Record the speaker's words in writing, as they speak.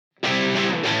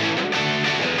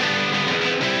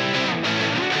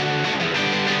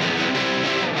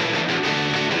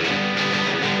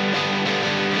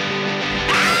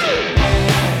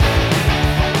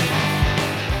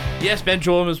Yes, Ben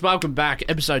Jormans, welcome back.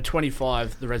 Episode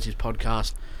 25, the Ressies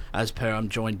podcast. As per, I'm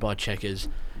joined by Checkers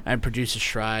and producer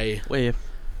Shrey. Where?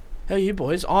 How are you,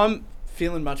 boys? I'm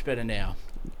feeling much better now.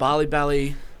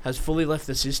 Bali has fully left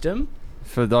the system.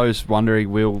 For those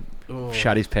wondering, Will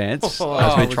shat his pants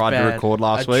as we tried to record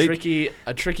last week.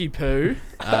 A tricky poo.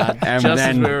 And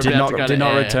then did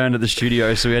not return to the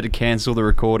studio, so we had to cancel the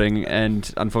recording.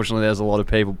 And unfortunately, there's a lot of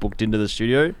people booked into the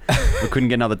studio. We couldn't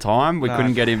get another time. We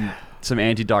couldn't get him some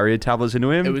anti-diarrhea tablets into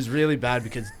him. It was really bad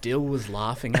because Dill was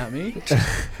laughing at me,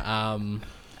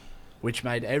 which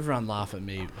made everyone laugh at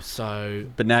me. So,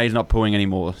 but now he's not pooing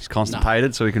anymore. He's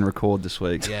constipated, so we can record this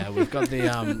week. Yeah, we've got the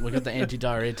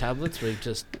anti-diarrhea tablets. We've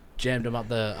just jammed them up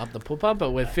the pooper,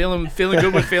 but we're feeling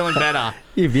good. We're feeling better.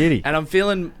 You beauty. And I'm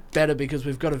feeling better because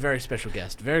we've got a very special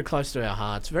guest, very close to our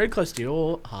hearts, very close to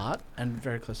your heart, and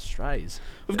very close to Stray's.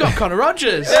 We've got Connor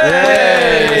Rogers.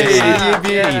 Hey! You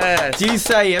beauty. Yes. Do you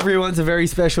say everyone's a very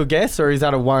special guest, or is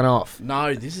that a one-off?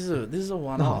 No, this is a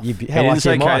one-off. He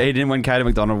didn't when Kate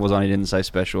McDonald was on. He didn't say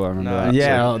special. I remember that.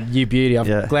 Yeah, so. You beauty.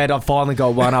 I'm glad I finally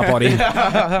got one up on him.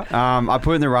 I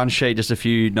put in the run sheet just a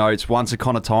few notes. Once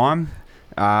upon a time.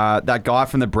 That guy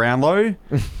from the Brownlow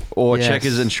or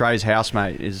Checkers and Shrey's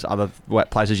housemate is other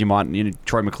places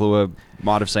Troy McClure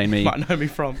might have seen me. Might know me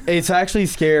from. It's actually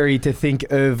scary to think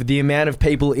of the amount of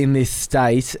people in this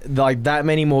state, like that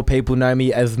many more people know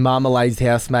me as Marmalade's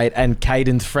housemate and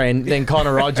Caden's friend than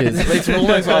Connor Rogers. It's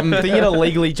almost like I'm thinking of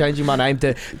legally changing my name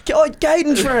to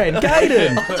Caden's friend,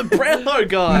 Caden. The Brownlow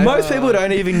guy. Most people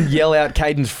don't even yell out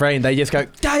Caden's friend. They just go,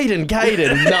 Caden,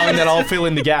 knowing that I'll fill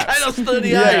in the gaps. Caden's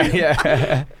 38.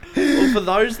 Yeah. Well, for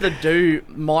those that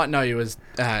might know you as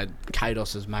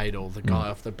Kados's mate or the guy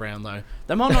off the Brownlow,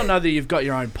 they might not know that you've got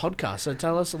your own podcast, so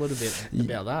tell us a little bit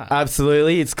about that.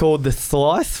 Absolutely. It's called The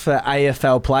Slice for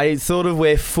AFL Play. It's sort of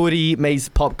where footy meets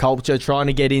pop culture, trying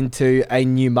to get into a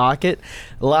new market.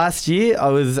 Last year, I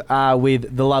was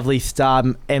with the lovely star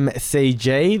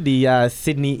MCG, the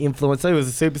Sydney influencer, who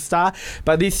was a superstar.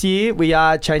 But this year, we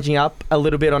are changing up a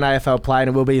little bit on AFL Play, and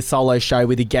it will be a solo show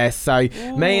with a guest. So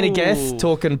me and a guest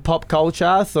talking pop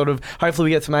culture, sort of, hopefully we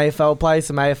get some AFL plays,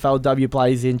 some AFLW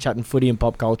plays in, chatting footy and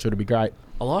pop culture. It'll be great.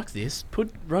 I like this.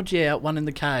 Put Roger out one in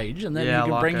the cage, and then he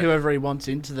can bring whoever he wants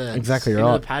into the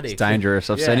the paddock. It's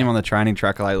dangerous. I've seen him on the training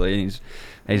track lately, and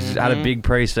he's had a big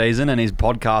pre-season, and his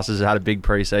podcast has had a big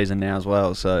pre-season now as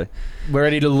well. So we're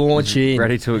ready to launch in.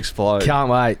 Ready to explode. Can't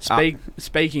wait.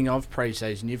 Speaking of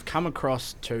pre-season, you've come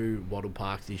across to Wattle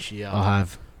Park this year. I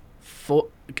have.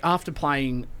 After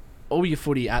playing all your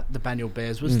footy at the Banyule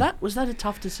Bears, was that a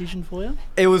tough decision for you?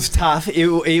 It was tough.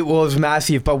 It was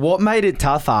massive. But what made it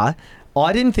tougher,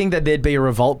 I didn't think that there'd be a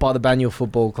revolt by the Banyule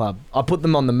Football Club. I put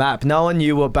them on the map. No one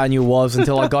knew what Banyule was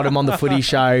until I got him on the footy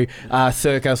show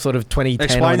circa sort of 2010.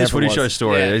 Explain this footy show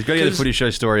story. Yeah, he's got to get the footy show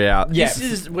story out. Yeah. This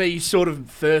is where you sort of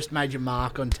first made your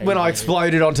mark on TV. When I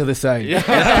exploded onto the scene. Yeah.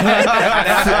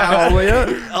 How old were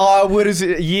you? Oh, what is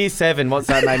it? Year 7. What's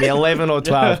that, maybe 11 or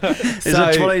 12.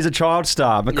 He's a child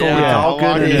star. Macaulay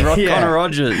Culkin and Connor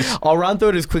Rogers. I'll run through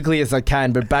it as quickly as I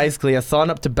can, but basically I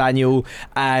signed up to Banyule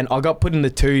and I got put in the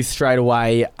twos straight away.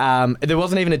 There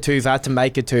wasn't even a twos. I had to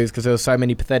make a twos because there were so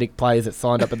many pathetic players that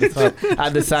signed up at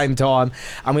the same time,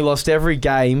 and we lost every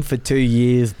game for 2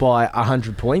 years by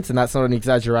 100 points, and that's not an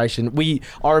exaggeration.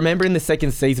 I remember in the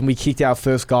second season we kicked our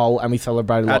first goal and we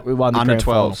celebrated like we won the under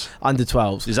 12s. Under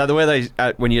 12s. Is that the way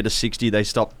when you get to 60 they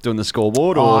stopped doing the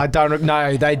scoreboard? Or? Oh, I don't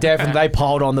know. They definitely they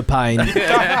piled on the pain.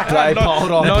 They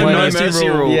piled on. No mercy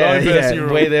rule.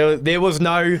 Where there was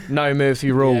no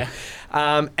mercy rule. Yeah.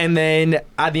 And then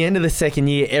at the end of the second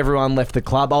year, everyone left the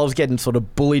club. I was getting sort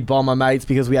of bullied by my mates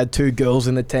because we had 2 girls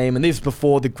in the team, and this was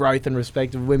before the growth and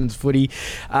respect of women's footy,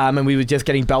 and we were just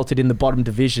getting belted in the bottom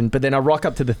division. But then I rock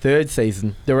up to the third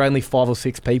season. There were only 5 or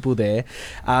 6 people there,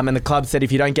 and the club said,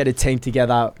 if you don't get a team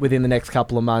together within the next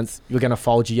couple of months, we're going to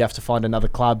fold you. You have to find another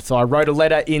club. So I wrote a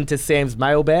letter into Sam's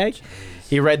mailbag.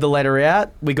 He read the letter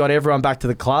out. We got everyone back to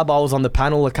the club. I was on the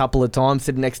panel a couple of times,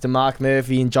 sitting next to Mark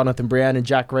Murphy and Jonathan Brown and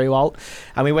Jack Rewalt.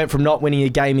 And we went from not winning a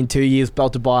game in 2 years,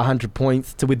 belted by 100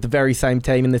 points, to with the very same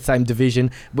team in the same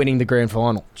division, winning the grand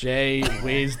final. Gee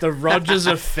whiz, the Rogers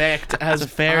effect has a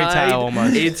fairy tale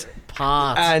almost. It's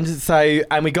part.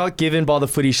 And we got given by the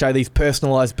footy show these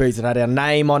personalised boots that had our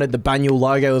name on it, the Banyule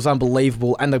logo. It was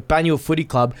unbelievable. And the Banyule Footy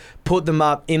Club put them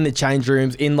up in the change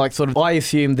rooms in like sort of, I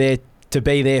assume they're to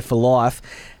be there for life.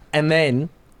 And then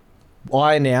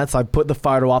I announced, I put the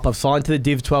photo up, I've signed to the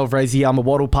Div 12 Resi, I'm a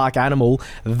Wattle Park animal.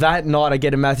 That night I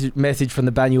get a message from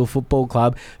the Banyule Football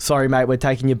Club. Sorry mate, we're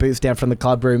taking your boots down from the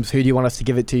club rooms. Who do you want us to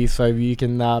give it to you so you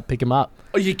can pick them up?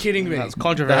 Are you kidding me? That's They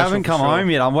controversial. haven't come home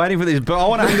yet. I'm waiting for these. But I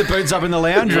want to hang the boots up in the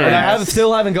lounge room. They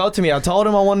still haven't got to me. I told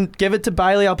him I want to give it to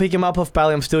Bailey. I'll pick him up off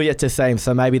Bailey. I'm still yet to see him,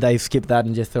 so maybe they skipped that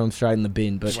and just threw him straight in the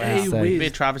bin. But Gee so- whiz. Be a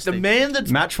travesty. The man that's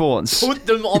Match Fawns. put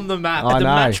them on the map. I The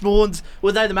know. match ones.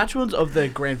 Were they the match ones of the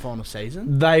grand final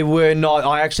season? They were not.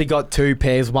 I actually got 2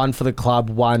 pairs, one for the club,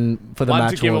 one for the One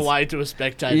match to give wars. away to a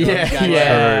spectator. Yeah,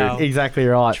 Yeah. exactly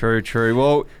right. True.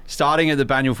 Well, starting at the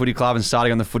Banyule Footy Club and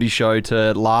starting on the footy show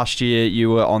to last year, you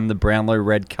were on the Brownlow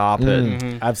red carpet.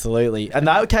 Absolutely. And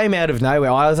that came out of nowhere.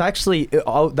 I was actually,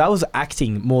 that was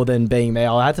acting more than being me.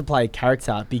 I had to play a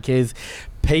character because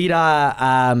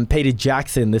Peter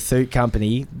Jackson, the suit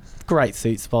company, great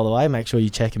suits by the way, make sure you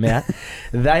check them out.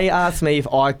 They asked me if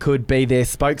I could be their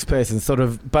spokesperson, sort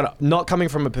of, but not coming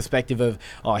from a perspective of,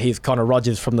 oh, here's Connor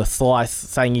Rogers from the Slice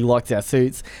saying he likes our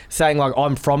suits, saying like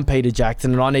I'm from Peter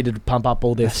Jackson and I needed to pump up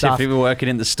all their As if stuff. you were working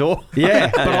in the store. Yeah,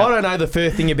 but I don't know the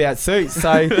first thing about suits. So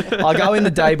I go in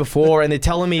the day before and they're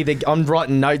telling me that I'm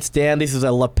writing notes down. This is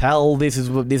a lapel. This is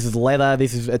leather.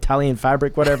 This is Italian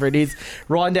fabric, whatever it is.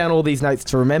 Writing down all these notes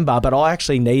to remember. But I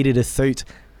actually needed a suit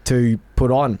to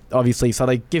put on, obviously. So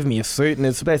they give me a suit, and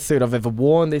it's the best suit I've ever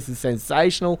worn. This is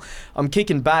sensational. I'm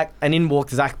kicking back, and in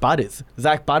walks Zach Butters.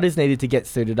 Zach Butters needed to get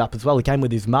suited up as well. He came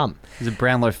with his mum. He's a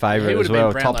Brownlow He favourite would as have been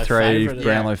well. Brownlow Top 3 favourite,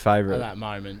 Brownlow At favourite. that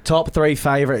moment. Top 3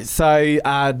 favourites. So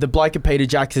the bloke at Peter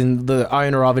Jackson, the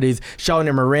owner of it, is showing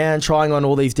him around, trying on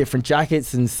all these different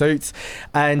jackets and suits,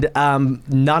 and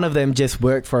none of them just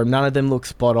work for him. None of them look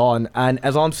spot on. And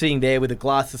as I'm sitting there with a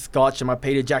glass of scotch and my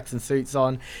Peter Jackson suits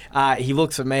on, he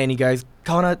looks at me and he goes,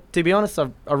 Connor, to be honest, I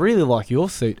really like your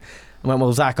suit. I went,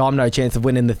 well, Zach, I'm no chance of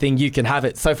winning the thing. You can have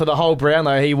it. So for the whole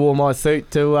Brownlow, he wore my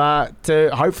suit to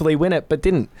hopefully win it, but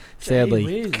didn't, sadly.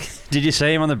 Gee whiz. Did you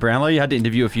see him on the Brownlow? You had to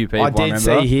interview a few people. I did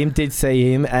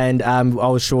see him, and I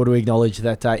was sure to acknowledge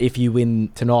that if you win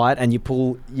tonight and you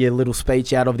pull your little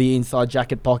speech out of the inside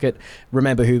jacket pocket,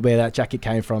 remember where that jacket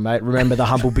came from, mate. Remember the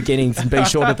humble beginnings and be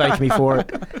sure to thank me for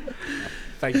it.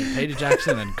 Thank you, Peter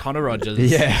Jackson and Connor Rogers.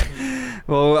 Yeah.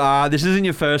 Well, this isn't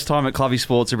your first time at Clubby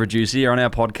Sports, a producer. You're on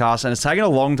our podcast, and it's taken a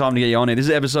long time to get you on here. This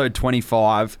is episode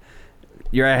 25.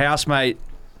 You're our housemate.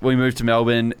 We moved to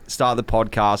Melbourne, start the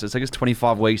podcast. It's taken us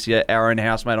 25 weeks to get our own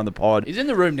housemate on the pod. He's in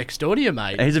the room next door to you,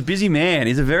 mate. He's a busy man.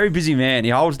 He's a very busy man. He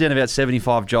holds down about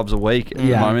 75 jobs a week at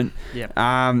the moment.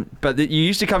 Yeah. But you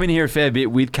used to come in here a fair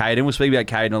bit with Caden. We'll speak about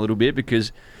Caden a little bit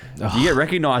because you get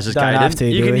recognised as Don't Caden. have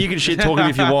to, do we? You can shit talk him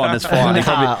if you want. That's fine. He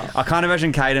Nah. I can't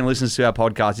imagine Caden listens to our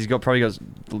podcast. He's probably got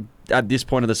at this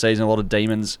point of the season a lot of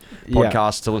Demons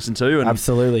podcasts to listen to, and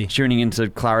Absolutely. tuning into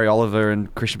Clary Oliver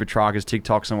and Christian Petrarca's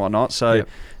TikToks and whatnot. So. Yep.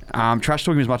 Trash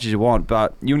talk him as much as you want,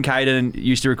 but you and Caden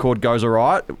used to record Goes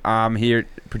Alright here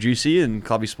at Producer and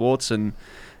Clubby Sports, and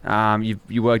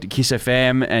you worked at Kiss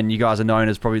FM, and you guys are known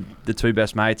as probably the 2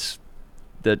 best mates.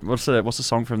 What's the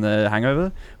song from The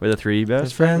Hangover? We're the 3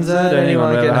 best friends that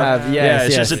anyone can have. Yes,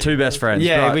 it's yes. just the 2 best friends.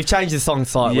 Yeah, right? we've changed the song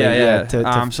slightly. Yeah.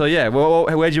 to- Well,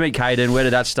 where'd you meet Caden? Where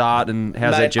did that start, and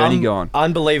how's that journey gone?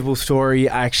 Unbelievable story,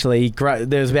 actually.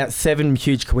 There's about 7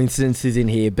 huge coincidences in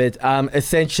here, but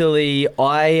essentially,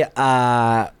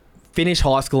 I finished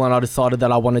high school and I decided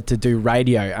that I wanted to do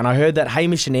radio, and I heard that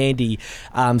Hamish and Andy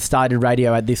started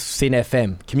radio at this Sin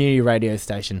FM community radio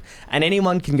station, and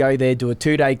anyone can go there, do a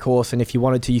 2-day course, and if you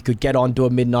wanted to, you could get on, do a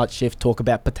midnight shift, talk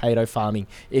about potato farming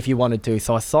if you wanted to.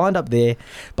 So I signed up there,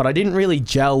 but I didn't really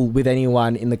gel with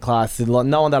anyone in the class,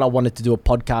 no one that I wanted to do a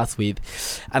podcast with,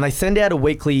 and they send out a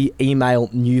weekly email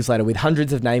newsletter with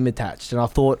hundreds of names attached, and I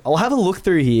thought I'll have a look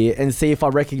through here and see if I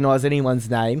recognise anyone's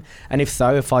name, and if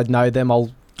so, if I know them,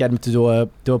 I'll get them to do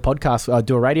a podcast,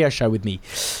 do a radio show with me.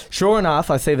 Sure enough,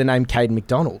 I see the name Caden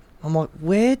McDonald. I'm like,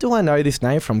 where do I know this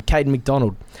name from? Caden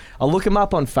McDonald. I look him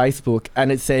up on Facebook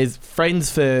and it says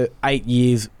friends for 8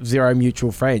 years, 0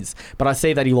 mutual friends. But I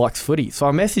see that he likes footy. So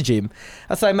I message him.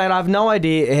 I say, mate, I have no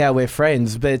idea how we're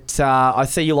friends, but I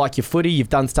see you like your footy. You've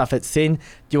done stuff at Sin. Do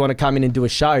you want to come in and do a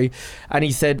show? And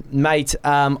he said, mate,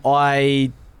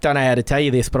 I don't know how to tell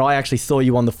you this, but I actually saw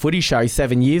you on the footy show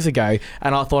 7 years ago,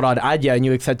 and I thought I'd add you, and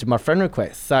you accepted my friend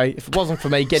request. So if it wasn't for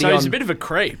me getting on... he's a bit of a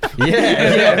creep.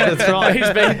 Yeah, that's right.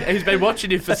 he's been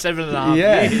watching you for 7.5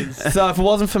 years. So if it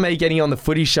wasn't for me getting on the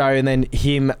footy show and then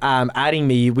him adding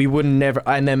me, we wouldn't never,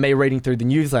 and then me reading through the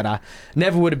newsletter,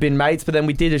 never would have been mates. But then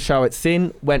we did a show at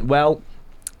Sin, went well.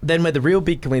 Then where the real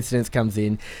big coincidence comes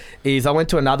in is I went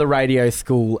to another radio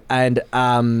school, and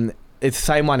it's the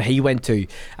same one he went to.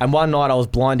 And one night I was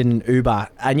blind in an Uber.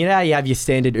 And you know how you have your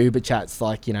standard Uber chats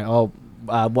like,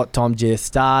 what time do you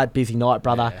start? Busy night,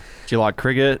 brother. Yeah. Do you like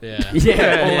cricket? Yeah.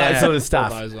 Yeah, all that sort of All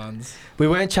stuff. those ones. We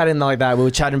weren't chatting like that. We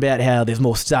were chatting about how there's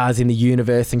more stars in the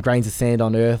universe than grains of sand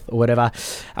on Earth or whatever.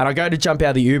 And I go to jump out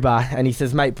of the Uber and he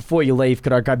says, mate, before you leave,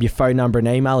 could I grab your phone number and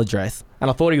email address? And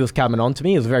I thought he was coming on to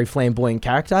me. He was a very flamboyant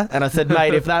character. And I said,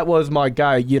 mate, if that was my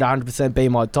go, you'd 100% be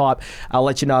my type. I'll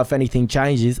let you know if anything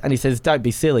changes. And he says, don't be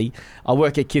silly. I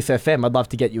work at Kiss FM. I'd love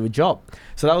to get you a job.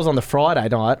 So that was on the Friday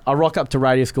night. I rock up to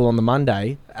radio school on the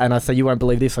Monday and I say, you won't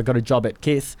believe this. I got a job at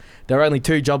Kiss. There are only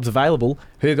 2 jobs available.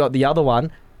 Who got the other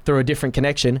one? Through a different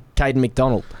connection, Caden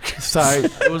McDonald. So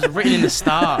It was written in the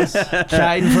stars.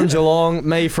 Caden from Geelong,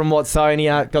 me from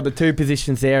Watsonia, got the 2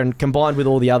 positions there, and combined with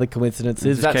all the other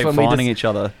coincidences, Just keep finding each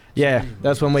other. Yeah,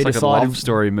 that's when we It's like decided. a love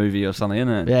story movie or something,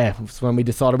 isn't it? Yeah, it's when we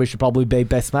decided we should probably be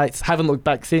best mates. Haven't looked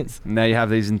back since. Now you have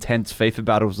these intense FIFA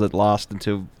battles that last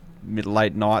until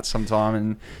late night sometime,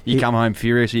 and you come home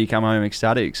furious or you come home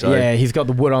ecstatic. So Yeah, he's got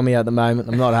the wood on me at the moment.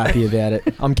 I'm not happy about it.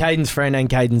 I'm Caden's friend and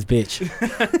Caden's bitch.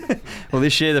 Well,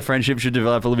 this year the friendship should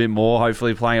develop a little bit more.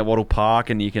 Hopefully, playing at Wattle Park,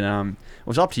 and you can.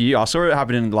 Well, it's up to you. I saw it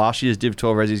happen in last year's Div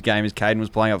 12 Ressies game as Caden was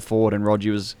playing up forward and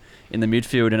Roger was in the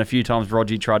midfield, and a few times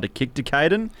Roger tried to kick to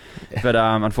Caden, but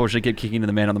unfortunately kept kicking to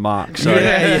the man on the mark. So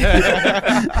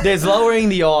There's lowering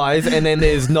the eyes and then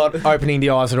there's not opening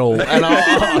the eyes at all. And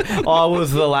I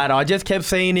was the latter. I just kept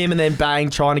seeing him and then bang,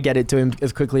 trying to get it to him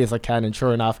as quickly as I can. And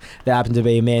sure enough, there happened to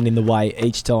be a man in the way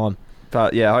each time.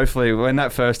 But yeah, hopefully when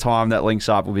that first time that links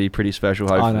up will be pretty special.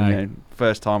 Hopefully, know.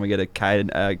 First time we get a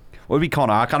Caden. Well, it'd be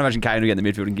Connor. I can't imagine Caden would get in the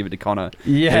midfield and give it to Connor.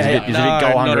 Yeah. He's a bit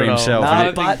goal hungry himself. No, I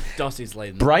don't but think Dossie's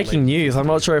leading. breaking news. I'm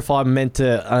not sure if I'm meant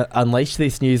to unleash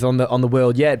this news on the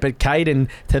world yet, but Caden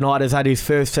tonight has had his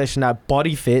first session at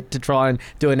Body Fit to try and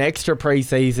do an extra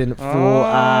pre-season for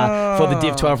the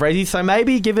Div 12 Ressies. So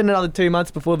maybe given another 2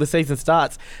 months before the season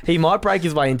starts, he might break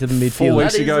his way into the midfield. 4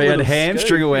 weeks That is ago, a he had little hamstring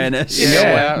scoop. awareness.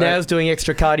 Yeah, now he's doing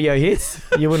extra cardio hits.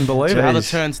 You wouldn't believe How the it.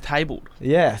 turn's tabled.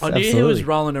 Yes, I knew absolutely. he was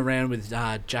rolling around with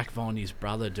Jack Vonnie's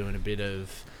brother doing a bit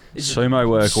of Sumo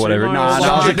work or whatever. Sumo Nah, or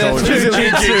nah, something. that's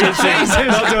Jiu-jitsu.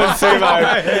 Not doing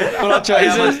sumo. I'm not sure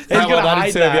He's gonna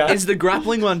hate that. Is the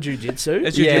grappling one jujitsu?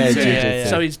 It's Yeah, jiu-jitsu. jiu-jitsu.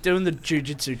 So he's doing the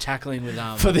jujitsu tackling with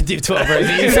For the Div 12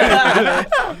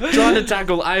 Ressies. trying to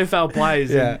tackle AFL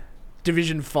players Yeah. in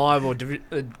Division 5 or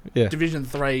Yeah. Division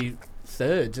 3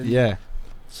 thirds. And Yeah.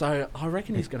 So I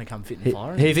reckon he's going to come fit and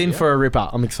fire. He's in for a ripper.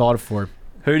 I'm excited for him.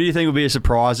 Who do you think will be a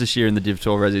surprise this year in the Div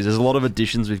 12 Ressies? There's a lot of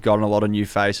additions we've got and a lot of new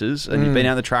faces, and you've been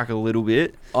out the track a little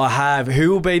bit. I have. Who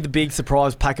will be the big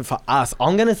surprise packet for us?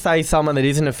 I'm going to say someone that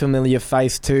isn't a familiar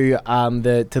face to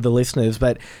the listeners,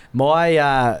 but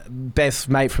my best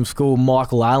mate from school,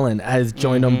 Michael Allen, has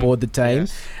joined on board the team,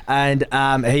 and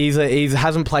he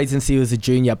hasn't played since he was a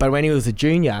junior. But when he was a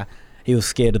junior, he was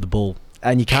scared of the ball,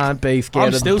 and you can't be scared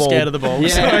I'm of the ball. still scared of the ball.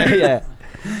 Yeah, yeah.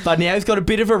 But now he's got a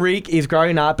bit of a rig. He's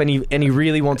grown up and he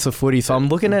really wants the footy. So I'm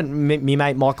looking at me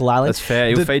mate Michael Allen. That's fair.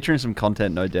 He'll feature in some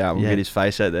content, no doubt. We'll Yeah. get his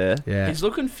face out there. Yeah. He's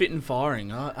looking fit and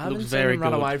firing. I haven't Looks seen very him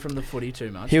run good. away from the footy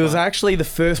too much. He was but actually the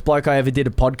first bloke I ever did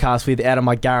a podcast with out of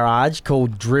my garage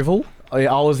called Drivel. I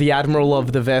was the admiral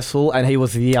of the vessel and he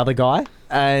was the other guy.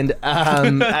 And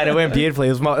and it went beautifully.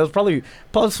 It was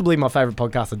possibly my favourite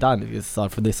podcast I've done, aside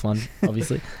from this one,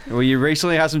 obviously. Well, you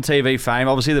recently had some TV fame.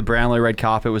 Obviously, the Brownlow red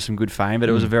carpet was some good fame, but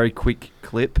it was a very quick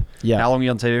clip. Yeah. How long were you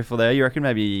on TV for there? You reckon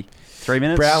maybe 3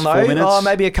 minutes? 4 Brownlow, minutes? oh,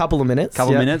 maybe a couple of minutes.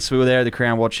 Couple yeah. of minutes. We were there at the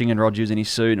Crown watching, and Roger was in his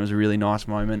suit, and it was a really nice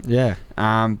moment. Yeah.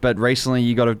 But recently,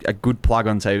 you got a good plug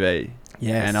on TV.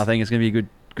 Yes. And I think it's going to be a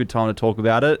good time to talk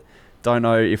about it. Don't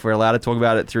know if we're allowed to talk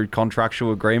about it through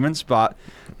contractual agreements, but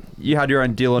you had your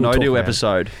own Deal or We'll No talk Deal about it.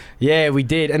 episode. Yeah, we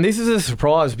did. And this is a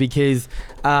surprise because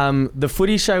the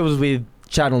footy show was with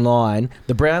Channel 9,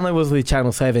 the Brownlow was with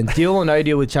Channel 7, Deal or No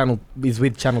Deal is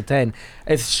with Channel 10.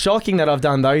 It's shocking that I've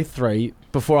done those three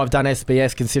before I've done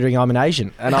SBS, considering I'm an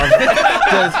Asian. And I've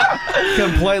just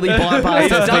completely bypassed he's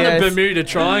done the SBS. Bermuda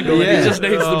Triangle and Yeah. he just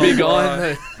needs the big eye in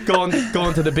there.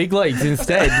 gone to the big leagues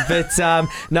instead. But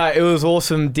no, it was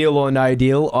awesome. Deal or No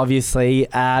Deal, obviously.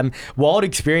 Wild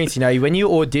experience, when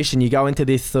you audition, you go into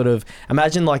this sort of,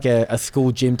 imagine like a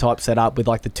school gym type setup with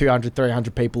like the 200,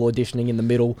 300 people auditioning in the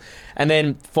middle, and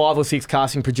then 5 or 6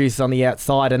 casting producers on the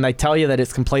outside, and they tell you that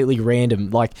it's completely random.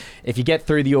 Like, if you get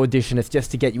through the audition, it's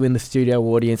just to get you in the studio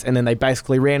audience, and then they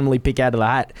basically randomly pick out of the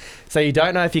hat. So you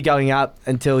don't know if you're going up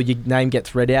until your name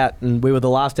gets read out, and we were the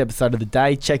last episode of the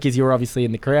day. Checkers, you were obviously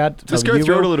in the crowd. Let's go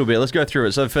through it a little bit. Let's go through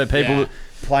it. So for people Yeah.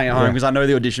 playing at home, Yeah. because I know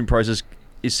the audition process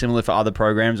is similar for other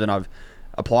programs, and I've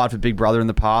applied for Big Brother in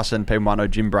the past, and people might know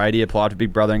Jim Brady applied for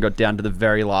Big Brother and got down to the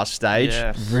very last stage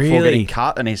before Really? getting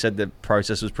cut, and he said the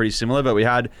process was pretty similar. But we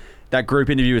had that group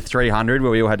interview with 300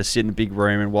 where we all had to sit in a big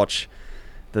room and watch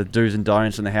the do's and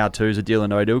don'ts and the how-tos of Deal or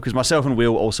No Deal, because myself and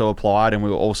Will also applied, and we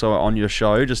were also on your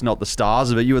show, just not the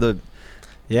stars of it. You were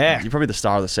you're probably the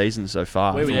star of the season so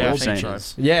far. We were from what all I've seen.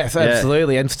 features. Yes,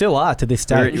 absolutely, and still are to this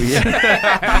day.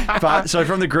 But so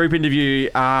from the group interview,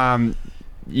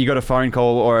 you got a phone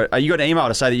call or you got an email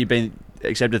to say that you've been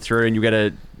accepted through, and you get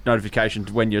a notification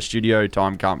when your studio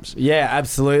time comes. Yeah,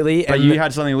 absolutely. But you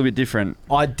had something a little bit different.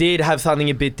 I did have something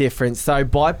a bit different. So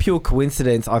by pure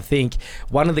coincidence, I think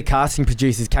one of the casting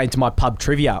producers came to my pub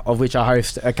trivia, of which I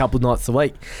host a couple nights a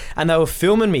week, and they were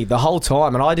filming me the whole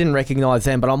time, and I didn't recognise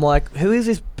them, but I'm like, who is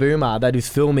this boomer that is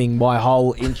filming my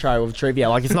whole intro of trivia?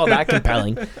 Like, it's not that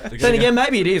compelling. Then again,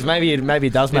 maybe it is. Maybe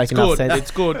it does make enough sense. It's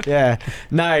good. Yeah.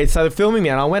 No, so they're filming me,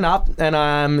 and I went up,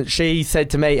 and she said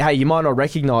to me, hey, you might not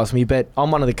recognise me, but I'm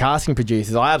one of the casting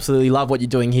producers. I absolutely love what you're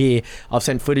doing here. I've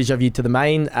sent footage of you to the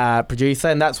main producer,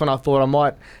 and that's when I thought I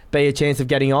might be a chance of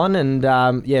getting on,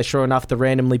 and yeah, sure enough, the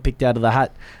randomly picked out of the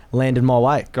hat landed my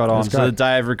way. Got on. So the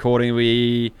day of recording,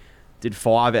 we did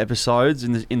 5 episodes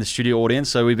in the studio audience,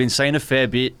 so we've been seeing a fair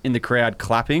bit in the crowd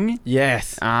clapping.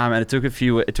 Yes. And it took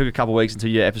a couple of weeks until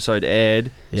your episode aired.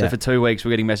 Yeah. So for 2 weeks,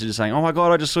 we're getting messages saying, "Oh my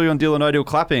god, I just saw you on Deal or No Deal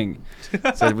clapping."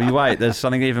 So we wait. There's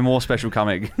something even more special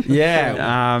coming.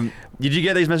 Yeah. Did you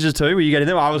get these messages too? Were you getting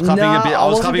them? I was clapping a bit. I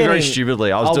was clapping very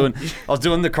stupidly. I was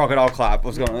doing the crocodile clap. I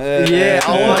was going. Yeah.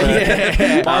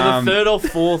 Yeah. By the third or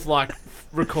fourth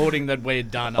recording that we had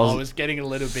done, I was getting a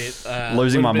little bit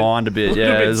losing my mind a bit. Yeah,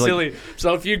 a it bit was silly.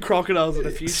 So a few crocodiles and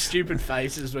a few stupid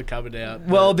faces were coming out.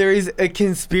 Well, there is a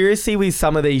conspiracy with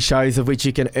some of these shows of which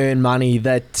you can earn money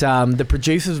that the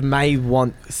producers may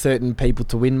want certain people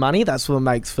to win money. That's what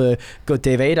makes for good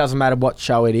TV. It doesn't matter what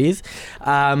show it is.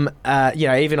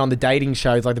 Even on the dating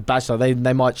shows like The Bachelor,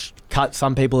 they might cut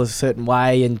some people a certain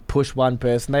way and push one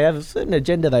person. They have a certain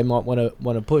agenda they might want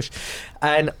to push.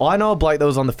 And I know a bloke that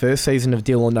was on the first season of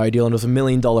Deal or No Deal, and it was $1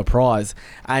 million prize.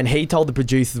 And he told the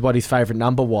producers what his favourite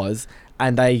number was,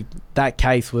 and that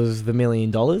case was the $1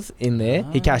 million in there.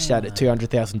 He cashed out at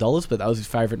 $200,000, but that was his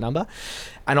favourite number.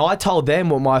 And I told them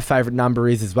what my favourite number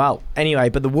is as well. Anyway,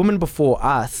 but the woman before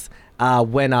us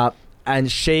went up, and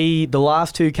the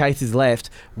last 2 cases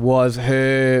left was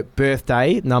her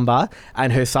birthday number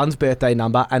and her son's birthday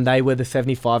number, and they were the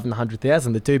 75 and the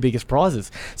 100,000, the 2 biggest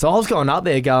prizes. So I was going up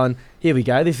there going, here we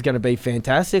go, this is going to be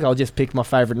fantastic. I'll just pick my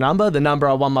favourite number, the number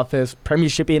I won my first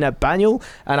premiership in at Banyul,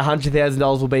 and $100,000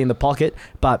 will be in the pocket.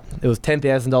 But there was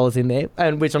 $10,000 in there,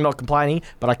 and which I'm not complaining,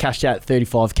 but I cashed out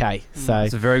 35k. So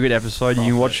it's a very good episode. You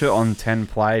can watch it on 10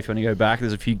 Play if you want to go back.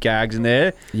 There's a few gags in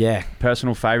there. Yeah.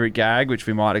 Personal favourite gag, which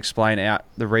we might explain out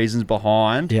the reasons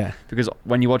behind. Yeah. Because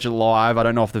when you watch it live, I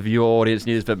don't know if the viewer audience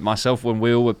knew this, but myself and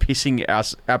Will were pissing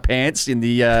our pants in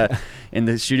the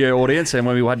studio audience, and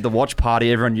when we had the watch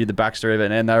party, everyone knew the backstory of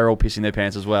it, and they were all pissing their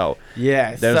pants as well.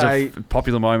 Yeah. There was a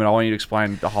popular moment. I want you to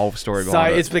explain the whole story behind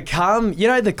it. So it's become,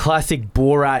 the classic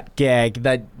Borat gag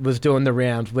that was doing the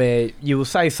rounds where you will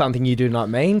say something you do not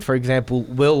mean. For example,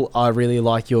 Will, I really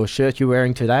like your shirt you're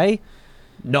wearing today.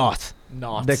 Not.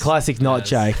 The classic not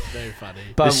joke. Very funny.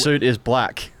 But this suit is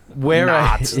black. We're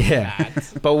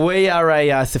but we are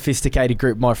a sophisticated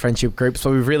group, my friendship group, so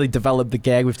we've really developed the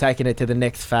gag. We've taken it to the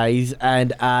next phase,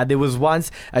 and there was once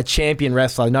a champion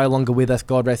wrestler, no longer with us,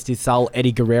 God rest his soul,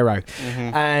 Eddie Guerrero,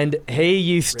 and he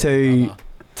used to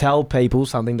tell people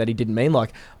something that he didn't mean,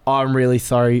 like, I'm really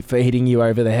sorry for hitting you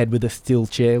over the head with a steel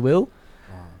chair, Will.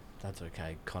 That's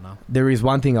okay, Connor. There is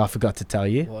one thing I forgot to tell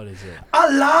you. What is it? I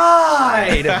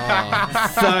lied!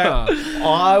 So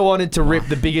I wanted to rip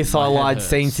the biggest I lied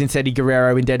scene since Eddie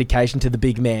Guerrero in dedication to the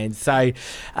big man. So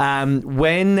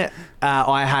when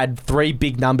I had 3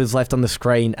 big numbers left on the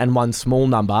screen and 1 small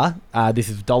number, this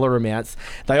is dollar amounts,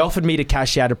 they offered me to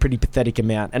cash out a pretty pathetic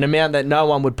amount, an amount that no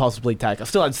one would possibly take. I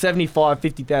still had 75,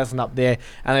 50,000 up there,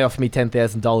 and they offered me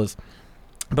 $10,000.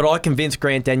 But I convinced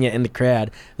Grant Denyer and the crowd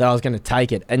that I was going to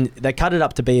take it. And they cut it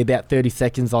up to be about 30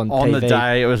 seconds on TV. On the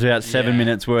day, it was about 7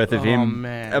 minutes worth of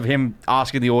him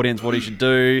asking the audience what he should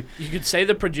do. You could see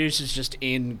the producers just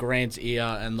in Grant's ear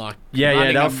and they were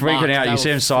freaking out. You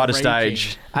see him side of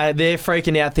stage. They're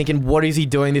freaking out thinking, what is he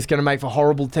doing? This is going to make for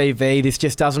horrible TV. This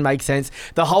just doesn't make sense.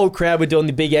 The whole crowd were doing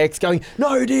the big X going,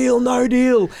 no deal, no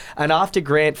deal. And after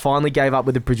Grant finally gave up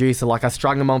with the producer, I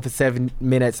strung him on for 7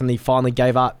 minutes and he finally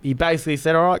gave up. He basically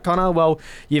said, all right, Connor, well,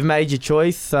 you've made your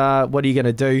choice. What are you going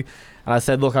to do? And I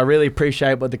said, look, I really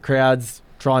appreciate what the crowd's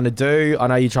trying to do. I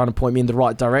know you're trying to point me in the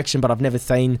right direction, but I've never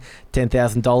seen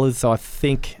 $10,000, so I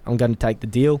think I'm going to take the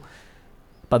deal.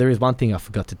 But there is one thing I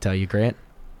forgot to tell you, Grant.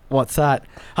 What's that?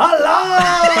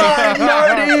 Hello!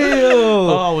 No deal!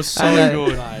 Oh, it was so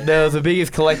good. There was the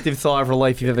biggest collective sigh of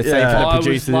relief you've ever seen from the I was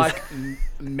producers. like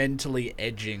mentally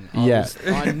edging. Yeah.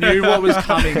 I knew what was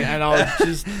coming, and I was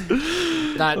just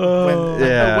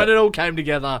when it all came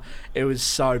together, it was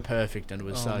so perfect and it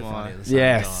was so funny. At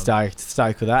the same time.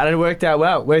 Stoked with that, and it worked out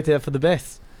well. It worked out for the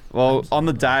best. Well, on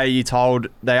the day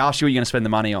they asked you what you're going to spend the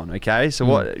money on, okay? So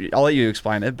what? I'll let you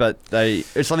explain it, but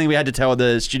it's something we had to tell at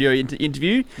the studio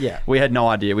interview. Yeah. We had no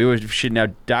idea. We were shitting our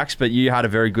dacks, but you had a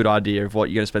very good idea of what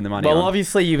you're going to spend the money on. Well,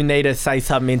 obviously you need to say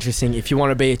something interesting if you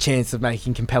want to be a chance of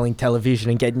making compelling television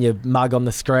and getting your mug on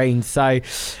the screen. So,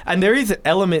 and there is an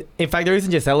element, in fact, there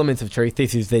isn't just elements of truth,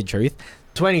 this is the truth.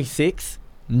 26,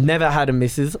 never had a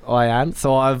missus, I am.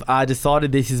 So I've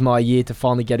decided this is my year to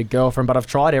finally get a girlfriend, but I've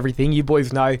tried everything. You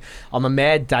boys know I'm a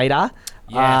mad dater.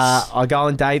 Yes. I go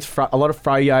on dates, a lot of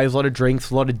froyos, a lot of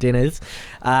drinks, a lot of dinners,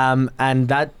 and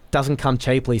that doesn't come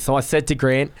cheaply. So I said to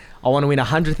Grant, I want to win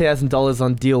 $100,000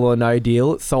 on Deal or No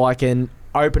Deal so I can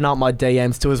open up my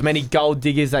DMs to as many gold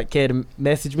diggers that care to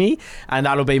message me, and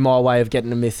that'll be my way of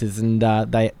getting a missus. And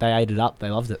they ate it up. They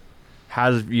loved it.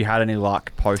 Have you had any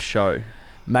luck post-show?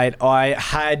 Mate, I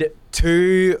had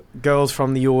 2 girls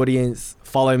from the audience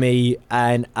follow me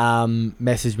and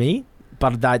message me,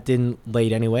 but that didn't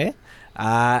lead anywhere.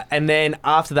 And then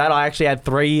after that, I actually had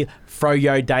 3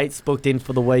 froyo dates booked in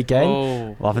for the weekend.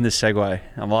 Oh. Loving this segue.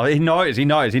 I'm loving. He knows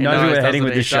where we're heading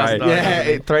with this show.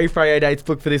 Yeah, 3 froyo dates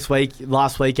booked for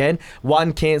last weekend.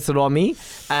 1 cancelled on me,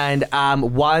 and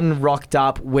 1 rocked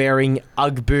up wearing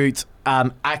Ugg boots.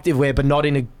 Activewear, but not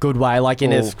in a good way, like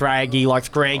in a scraggy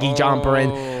jumper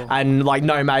and like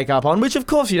no makeup on. Which of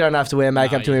course you don't have to wear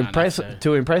makeup to impress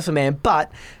a man,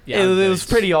 but it was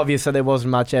pretty obvious that there wasn't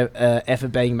much effort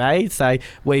being made. So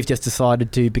we've just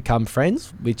decided to become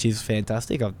friends, which is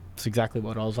fantastic. That's exactly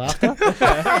what I was after.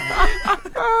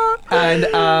 And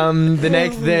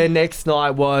the next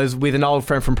night was with an old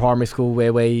friend from primary school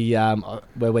where we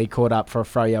caught up for a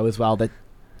froyo as well. That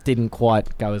didn't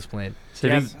quite go as planned.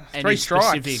 Three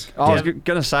strikes. I was going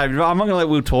to say, I'm not going to let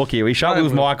Will talk here. We shut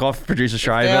Will's mic off, producer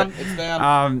Shrey. It's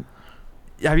down.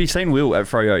 Have you seen Will at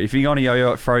Froyo? If you go to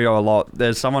Yo-Yo at Froyo a lot,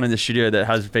 there's someone in the studio that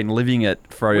has been living at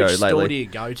Froyo Which lately. store do you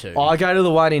go to? I go to the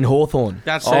one in Hawthorne.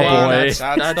 That's Oh, the boy. one. That's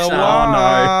the one. Oh, no.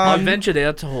 I've ventured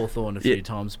out to Hawthorne a few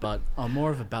times, but I'm more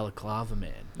of a balaclava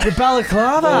man. The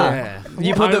balaclava. Yeah.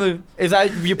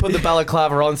 You put the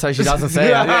balaclava on so she doesn't see it.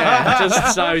 Yeah,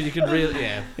 just so you can really,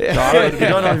 So I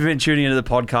don't know if you've been tuning into the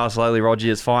podcast lately,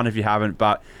 Roger. It's fine if you haven't,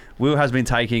 but Will has been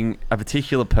taking a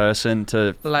particular person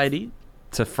to Lady.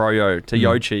 Froyo, to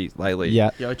Yochi lately. Yeah.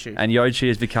 Yochi. And Yochi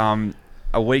has become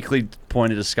a weekly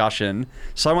point of discussion.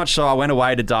 So much so I went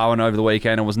away to Darwin over the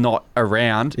weekend and was not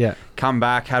around. Yeah. Come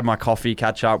back, had my coffee,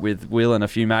 catch up with Will and a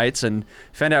few mates, and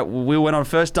found out Will went on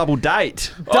first double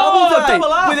date. Double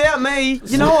double up. without me.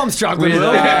 You know I'm struggling With,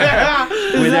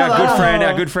 with with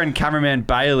our good friend cameraman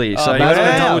Bailey. So he went on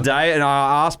a double date, and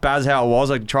I asked Baz how it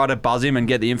was. I tried to buzz him and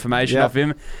get the information off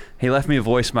him. He left me a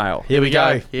voicemail. Here we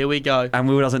go. Here we go. And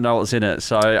Will doesn't know what's in it.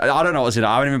 So I don't know what's in it.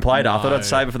 I haven't even played it. I thought I'd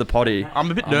save it for the potty. I'm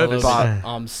a bit nervous.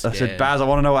 I'm scared. I said, Baz, I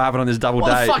want to know what happened on this double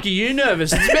Why date. the fuck are you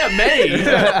nervous? It's about me.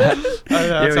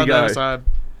 Here we go.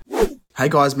 Hey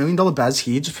guys, $1 Million Baz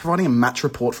here, just providing a match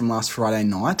report from last Friday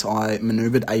night. I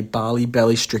manoeuvred a Bali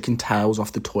belly-stricken tails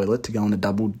off the toilet to go on a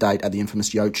double date at the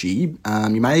infamous Yochi.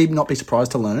 You may not be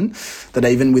surprised to learn that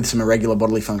even with some irregular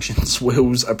bodily functions,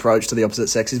 Will's approach to the opposite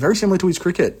sex is very similar to his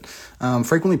cricket,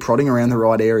 frequently prodding around the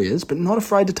right areas, but not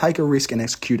afraid to take a risk and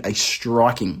execute a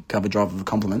striking cover drive of a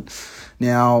compliment.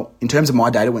 Now, in terms of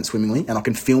my date, it went swimmingly, and I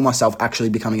can feel myself actually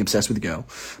becoming obsessed with the girl.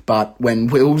 But when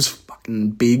Will's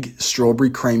fucking big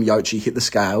strawberry cream Yochi hit the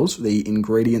scales, the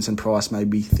ingredients and price made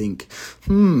me think,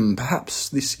 perhaps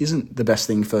this isn't the best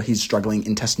thing for his struggling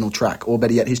intestinal tract, or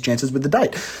better yet, his chances with the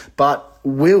date. But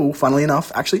Will, funnily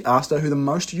enough, actually asked her who the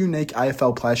most unique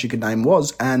AFL player she could name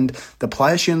was, and the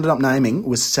player she ended up naming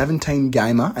was 17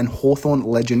 gamer and Hawthorn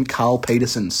legend Carl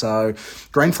Peterson. So,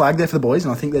 green flag there for the boys,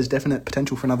 and I think there's definite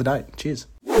potential for another date. Cheers.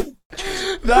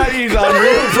 That is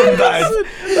unreal from Baz.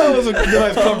 That was the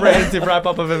most comprehensive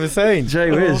wrap-up I've ever seen.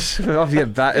 Gee whiz. Off you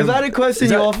get back. Is that a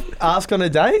question you ask on a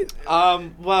date?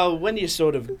 Well, when you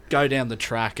sort of go down the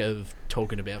track of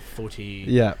talking about footy,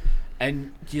 Yeah.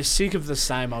 and you're sick of the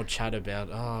same old chat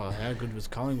about, how good was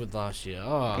Collingwood last year?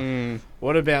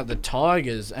 What about the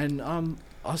Tigers? And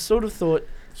I sort of thought,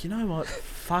 you know what?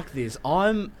 Fuck this.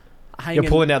 You're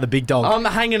pulling out the big dog. I'm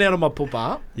hanging out on my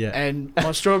pooper, and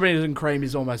my strawberries and cream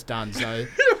is almost done. So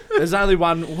there's only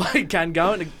one way it can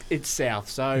go, and it's south.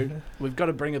 So we've got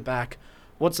to bring it back.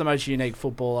 What's the most unique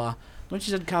footballer? When she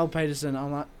said Carl Peterson,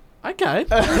 I'm like, okay.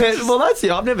 Well, that's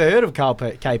it. I've never heard of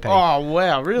KP. Oh,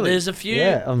 wow, really? There's a few.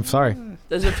 Yeah, I'm sorry.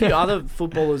 There's a few other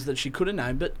footballers that she could have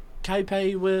named, but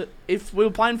KP, if we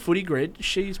were playing footy grid,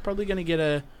 she's probably going to get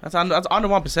a... That's under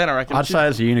 1%, I reckon. I'd say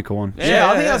it's a unicorn. Yeah,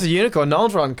 I think that's a unicorn. No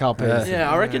one's running KP. Yeah,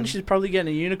 I reckon she's probably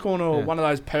getting a unicorn or one of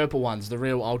those purple ones, the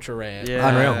real ultra rare. Yeah.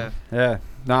 Unreal. Yeah.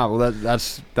 No, well,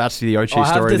 that's the Ochi I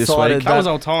have story this decided week. That was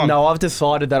all time. No, I've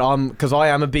decided that because I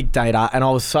am a big dater, and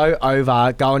I was so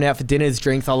over going out for dinners,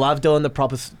 drinks. I love doing the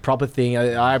proper thing.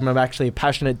 I'm actually a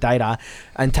passionate dater,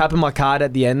 and tapping my card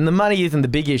at the end. And the money isn't the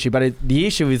big issue, but the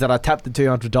issue is that I tapped the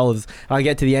 $200, and I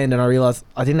get to the end, and I realise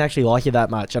I didn't actually like you that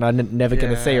much, and I'm never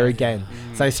going to see her again.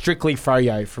 So strictly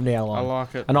froyo from now on. I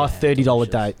like it. A nice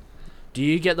 $30 date. Do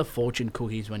you get the fortune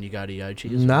cookies when you go to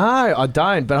Yochi? No, I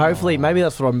don't. But hopefully, maybe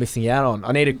that's what I'm missing out on.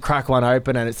 I need to crack one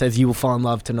open, and it says you will find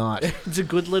love tonight. It's a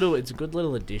good little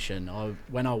addition.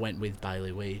 When I went with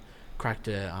Bailey, we cracked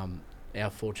our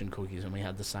fortune cookies, and we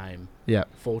had the same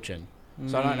fortune.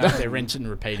 So I don't know if they're rinse and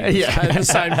repeating. The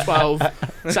same 12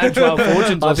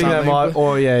 fortunes. I think they might.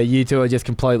 Or you two are just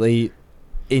completely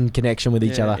in connection with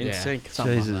each other. In sync.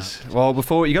 Jesus. Like well,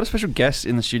 before you got a special guest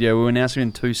in the studio. We'll announce him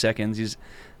in 2 seconds. He's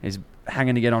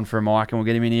hanging to get on for a mic, and we'll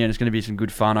get him in here, and it's going to be some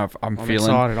good fun. I'm feeling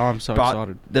excited. I'm so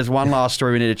excited. There's one last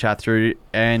story we need to chat through,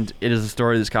 and it is a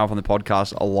story that's come up on the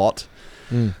podcast a lot.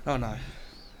 Oh no.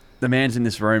 The man's in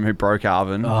this room who broke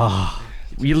Arvin. Oh.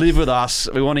 You live with us.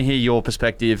 We want to hear your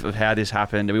perspective of how this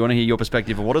happened. We want to hear your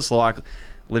perspective of what it's like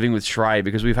living with Shrey,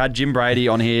 because we've had Jim Brady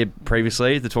on here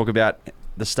previously to talk about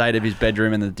the state of his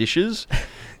bedroom and the dishes.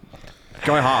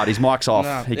 Go hard. His mic's off.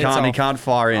 No, He can't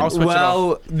fire in.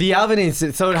 Well, the other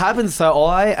instance. So it happens. So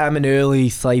I am an early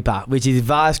sleeper, which is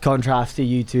vast contrast to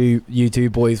you two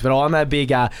boys. But I'm a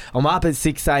big. I'm up at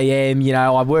 6 a.m. You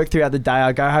know, I work throughout the day.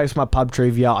 I go host my pub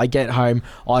trivia. I get home.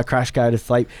 I crash, go to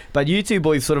sleep. But you two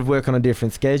boys sort of work on a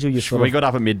different schedule. We got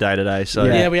up at midday today, so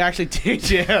yeah, we actually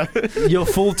did. Yeah, you're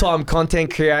full-time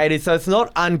content creators, so it's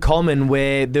not uncommon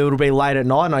where there will be late at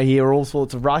night and I hear all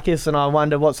sorts of ruckus, and I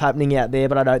wonder what's happening out there.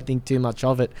 But I don't think too much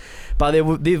of it. But there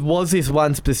was this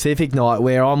one specific night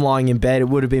where I'm lying in bed. It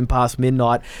would have been past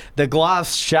midnight. The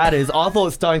glass shatters. I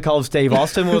thought Stone Cold Steve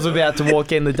Austin was about to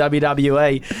walk in the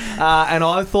WWE, and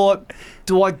I thought,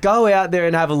 do I go out there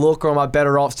and have a look, or am I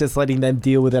better off just letting them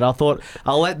deal with it? I thought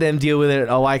I'll let them deal with it.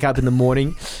 I wake up in the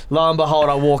morning. Lo and behold,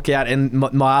 I walk out and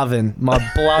my oven, my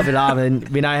beloved oven,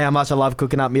 we know how much I love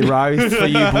cooking up my roast for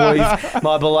you boys.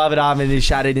 My beloved oven is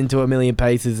shattered into a million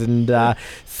pieces, and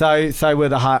so were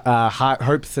the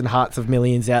hopes and hearts of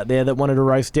millions out there that wanted a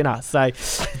roast dinner. So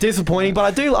disappointing,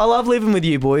 but I love living with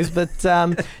you boys. But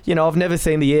I've never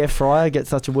seen the air fryer get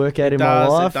such a workout in my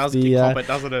life. It does kick it,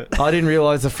 doesn't it? I didn't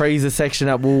realise the freezer section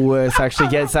at Woolworths actually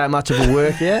gets that much of a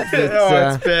workout.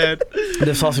 It's bad.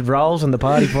 The sausage rolls and the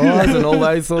party pies and all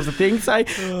those sorts of things. So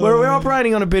we're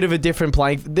operating on a bit of a different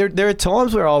plane. There are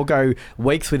times where I'll go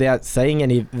weeks without seeing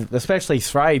any, especially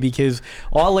Srey, because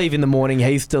I leave in the morning,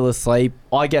 he's still asleep.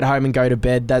 I get home and go to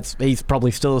bed. He's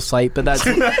probably still asleep, but that's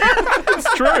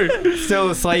it's true. Still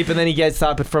asleep, and then he gets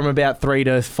up from about 3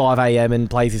 to 5 a.m. and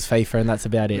plays his FIFA, and that's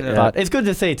about it. Yeah. But it's good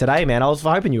to see you today, man. I was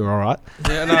hoping you were all right.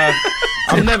 Yeah, no.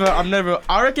 I'm never.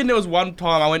 I reckon there was one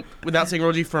time I went without seeing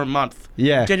Rogie for a month.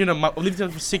 Yeah. Genuine month. I lived there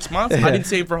for 6 months. I didn't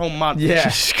see him for a whole month. Yeah.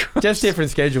 Just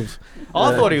different schedules.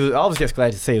 I thought I was just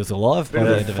glad to see he was alive by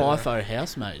the end of it. FIFO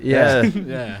housemate. Yeah.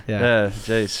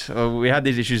 Jeez. Well, we had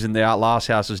these issues in our last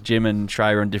house. Was Jim and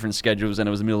Trey were on different schedules, and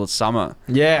it was the middle of summer.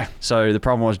 Yeah. So the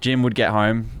problem was Jim would get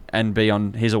home and be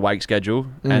on his awake schedule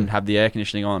and have the air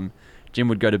conditioning on. Jim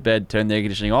would go to bed, turn the air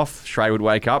conditioning off. Shrey would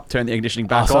wake up, turn the air conditioning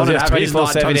back on, and have his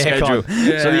nighttime schedule.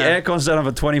 Yeah. So the aircon's done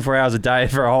for 24 hours a day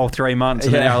for a whole 3 months,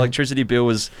 and then our electricity bill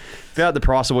was about the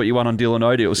price of what you want on Deal or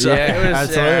No Deal. So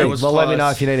absolutely. Well, let me know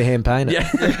if you need a hand painter.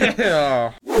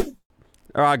 Yeah.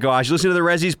 All right, guys, you listen to the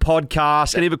Ressies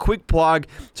podcast, and give a quick plug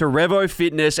to Revo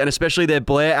Fitness and especially their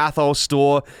Blair Athol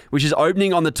store, which is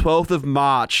opening on the 12th of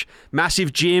March.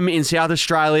 Massive gym in South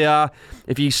Australia.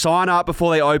 If you sign up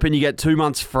before they open, you get 2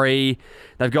 months free.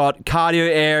 They've got cardio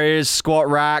areas, squat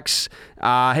racks,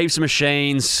 heaps of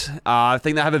machines. I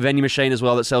think they have a vending machine as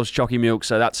well that sells chalky milk,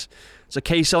 so it's a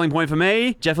key selling point for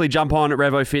me. Definitely jump on at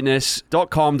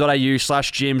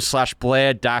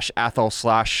revofitness.com.au/gym/Blair-Athol/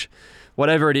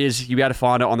 whatever it is, you'll be able to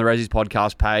find it on the Ressies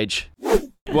podcast page.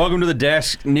 Welcome to the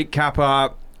desk, Nick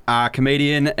Kappa,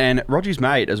 comedian, and Roger's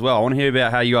mate as well. I want to hear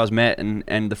about how you guys met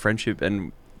and the friendship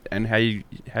and how you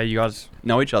guys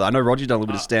know each other. I know Roger's done a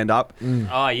little bit of stand-up.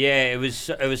 Oh, yeah, it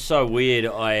was so weird.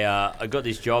 I got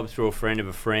this job through a friend of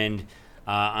a friend,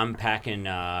 unpacking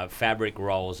fabric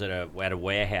rolls at a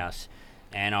warehouse.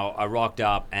 And I rocked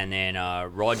up, and then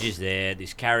Roger's there,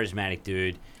 this charismatic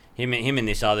dude. Him and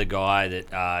this other guy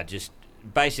that just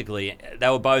basically they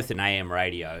were both an AM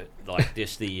radio, like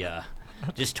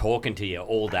just talking to you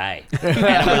all day.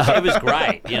 And it was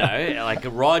great, you know. Like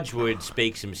Rog would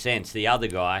speak some sense. The other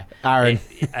guy,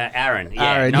 Aaron,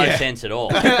 no sense at all.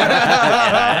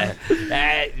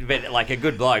 But like a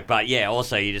good bloke. But yeah,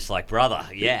 also you're just like, brother,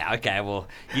 yeah, okay. Well,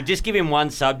 you just give him one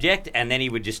subject, and then he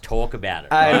would just talk about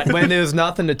it. Right? When there was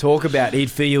nothing to talk about, he'd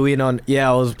fill you in on,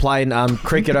 I was playing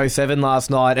cricket 07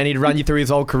 last night, and he'd run you through his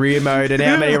whole career mode and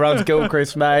how many runs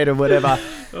Gilchrist made or whatever.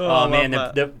 Oh man,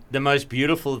 the most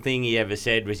beautiful thing he ever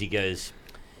said was, he goes,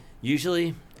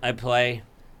 usually I play,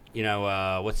 you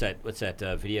know, what's that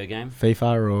video game?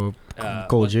 FIFA or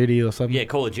Call of Duty or something? Yeah,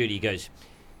 Call of Duty. He goes,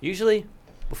 usually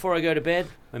before I go to bed,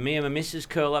 when me and my missus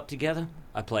curl up together,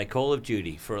 I play Call of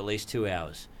Duty for at least 2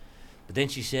 hours. But then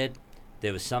she said,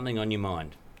 there was something on your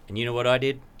mind. And you know what I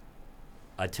did?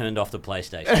 I turned off the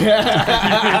PlayStation. He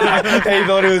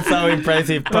thought it was so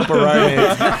impressive. Proper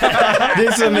romance.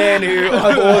 This is a man who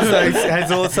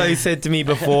has also said to me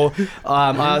before,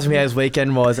 asked me how his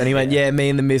weekend was, and he went, me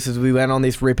and the missus, we went on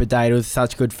this ripper date. It was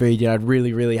such good food. You know,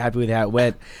 really, really happy with how it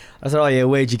went. I said, oh yeah,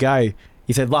 where'd you go?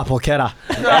 He said, La Porchetta.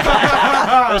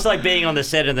 It was like being on the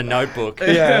set of The Notebook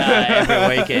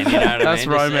every weekend, you know what I mean? That's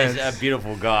romance. He's a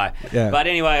beautiful guy. Yeah. But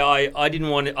anyway, I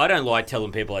don't like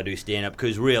telling people I do stand-up,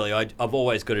 because really, I've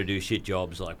always got to do shit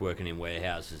jobs like working in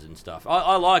warehouses and stuff.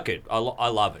 I like it. I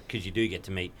love it, because you do get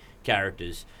to meet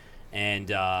characters, and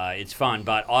it's fun.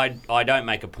 But I don't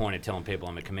make a point of telling people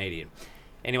I'm a comedian.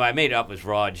 Anyway, I meet up with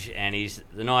Rog, and he's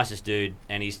the nicest dude,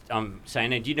 and I'm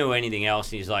saying, do you know anything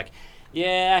else? And he's like,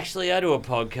 yeah, actually, I do a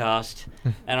podcast.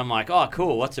 And I'm like, oh,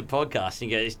 cool, what's a podcast? And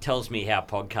he tells me how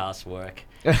podcasts work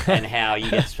and how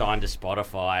you get signed to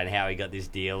Spotify and how he got this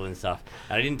deal and stuff.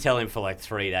 And I didn't tell him for like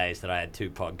 3 days that I had 2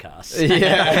 podcasts.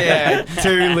 Yeah,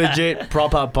 2 legit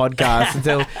proper podcasts,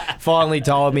 until finally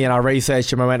told me, and I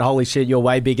researched him. I went, holy shit, you're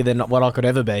way bigger than what I could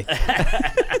ever be.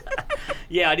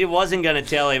 Yeah, I wasn't going to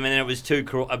tell him, and then it was too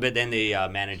cruel. But then the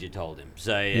manager told him,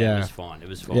 so yeah, it was fine. It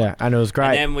was fine. Yeah, and it was great.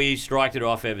 And then we striked it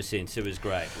off ever since. It was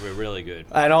great. We're really good.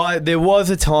 And there was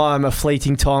a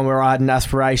fleeting time, where I had an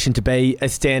aspiration to be a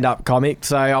stand-up comic.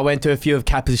 So I went to a few of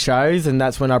Kappa's shows, and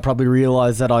that's when I probably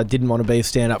realised that I didn't want to be a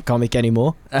stand-up comic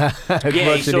anymore. Yeah,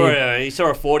 he saw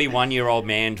a 41-year-old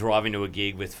man driving to a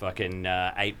gig with fucking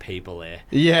 8 people there.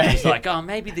 Yeah, and he's like, oh,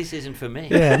 maybe this isn't for me.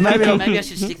 Yeah, maybe I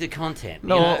should stick to content.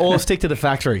 Or stick to the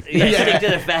factory. Yeah, stick to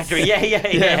the factory.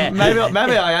 Yeah.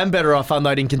 Maybe I am better off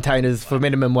unloading containers for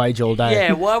minimum wage all day.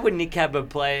 Yeah, why would Nick Kappa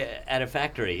play at a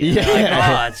factory?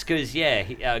 It's because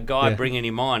a guy bringing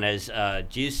him on has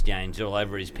juice stains all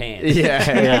over his pants.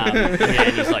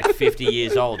 And he's like 50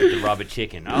 years old at the Rubber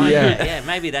Chicken.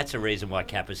 Maybe that's a reason why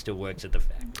Kappa still works at the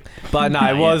factory. But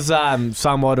no, it was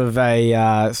somewhat of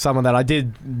someone that I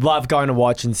did love going to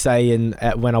watch and see, and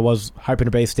when I was hoping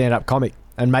to be a stand-up comic,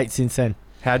 and mate since then.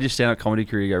 How did your stand-up comedy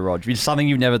career go, Rog? It's something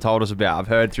you've never told us about. I've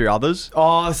heard through others.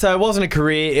 Oh, so it wasn't a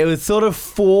career. It was sort of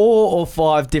 4 or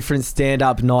 5 different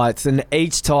stand-up nights. And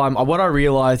each time, what I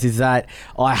realised is that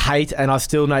I hate, and I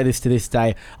still know this to this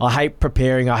day, I hate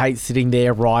preparing. I hate sitting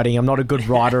there writing. I'm not a good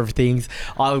writer of things.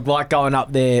 I like going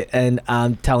up there and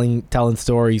telling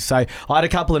stories. So I had a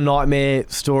couple of nightmare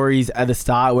stories at the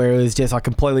start where it was just I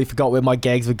completely forgot where my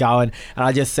gags were going, and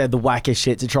I just said the wackest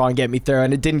shit to try and get me through,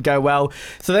 and it didn't go well.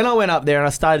 So then I went up there and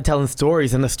I started telling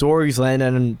stories, and the stories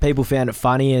landed, and people found it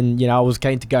funny, and I was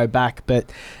keen to go back, but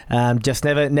just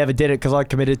never did it, because I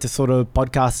committed to sort of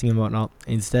podcasting and whatnot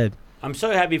instead. I'm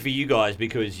so happy for you guys,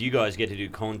 because you guys get to do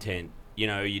content.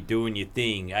 You're doing your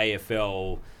thing,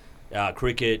 AFL,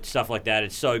 cricket, stuff like that.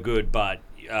 It's so good, but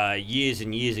years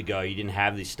and years ago you didn't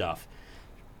have this stuff.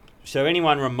 So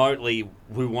anyone remotely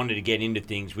who wanted to get into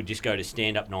things would just go to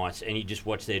stand-up nights, and you just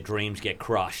watch their dreams get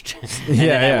crushed. And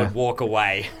then they would walk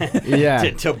away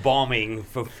to bombing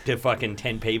to fucking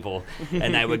 10 people.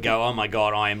 And they would go, oh my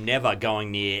God, I am never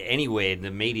going near anywhere in the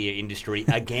media industry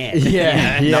again.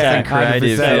 Nothing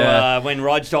creative. So when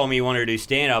Rog told me he wanted to do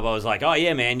stand-up, I was like, oh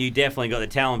yeah, man, you definitely got the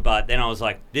talent. But then I was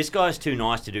like, this guy's too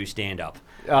nice to do stand-up.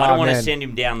 I don't want to send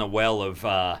him down the well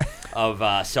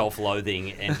of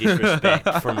self-loathing and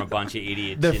disrespect from a bunch of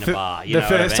idiots in a bar. The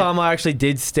first time I actually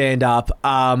did stand up,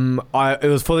 it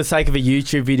was for the sake of a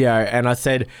YouTube video, and I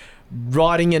said,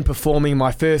 writing and performing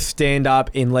my first stand up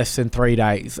in less than 3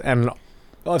 days, and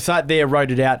I sat there,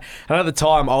 wrote it out, and at the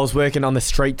time I was working on the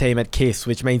street team at KISS,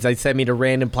 which means they sent me to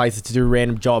random places to do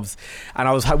random jobs, and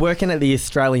I was working at the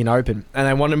Australian Open, and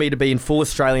they wanted me to be in full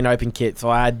Australian Open kit,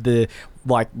 so I had the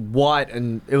like white,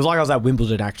 and it was like I was at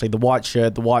Wimbledon actually. The white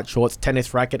shirt, the white shorts,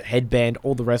 tennis racket, headband,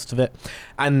 all the rest of it.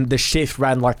 And the shift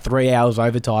ran like 3 hours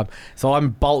overtime. So I'm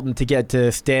bolting to get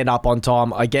to stand up on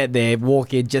time. I get there,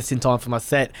 walk in just in time for my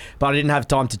set, but I didn't have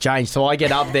time to change. So I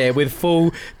get up there with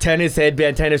full tennis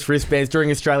headband, tennis wristbands during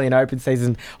Australian Open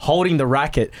season, holding the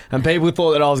racket. And people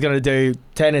thought that I was going to do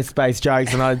tennis-based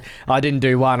jokes, and I didn't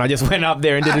do one. I just went up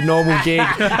there and did a normal gig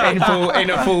in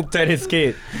a full tennis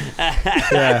kit.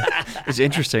 Yeah. It's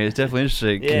interesting. It's definitely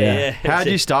interesting. Yeah. How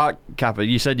did you start, Kappa?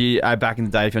 You said you back in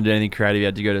the day, if you wanted to do anything creative, you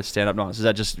had to go to stand-up nights. Is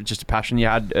that just a passion you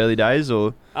had early days,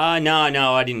 or?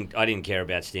 No, I didn't care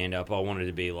about stand-up. I wanted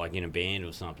to be like in a band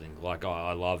or something. Like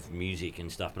I love music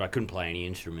and stuff, but I couldn't play any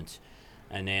instruments.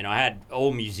 And then I had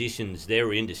all musicians. They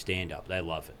were into stand-up. They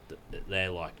love it.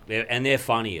 They're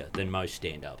funnier than most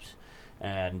stand-ups.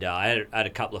 And I had a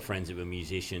couple of friends that were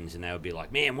musicians, and they would be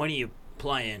like, "Man, when are you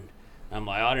playing?" I'm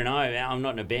like, "I don't know. I'm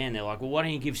not in a band." They're like, "Well, why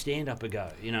don't you give stand-up a go?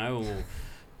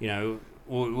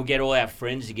 We'll get all our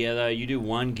friends together. You do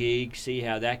one gig, see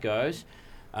how that goes,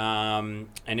 and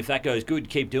if that goes good,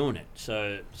 keep doing it."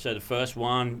 So the first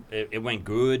one, it went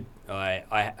good.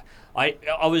 I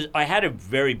had a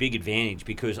very big advantage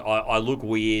because I look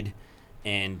weird,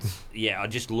 and I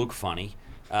just look funny.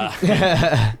 Does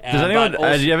anyone?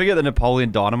 Did you ever get the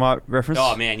Napoleon Dynamite reference?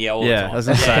 Oh man, all the time. I was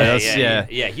gonna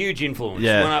say huge influence.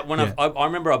 Yeah, I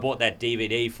remember I bought that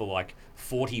DVD for like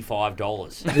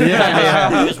 $45.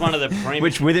 Yeah. It was one of the premium.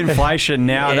 Which with inflation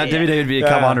now, that DVD would be a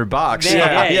couple $100.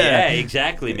 Yeah,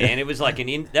 exactly, man. It was like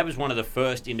that was one of the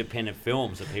first independent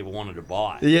films that people wanted to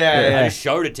buy. I just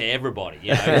showed it to everybody,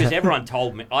 because everyone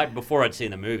told me before I'd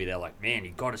seen the movie, they're like, "Man,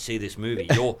 you got to see this movie.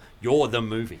 You're the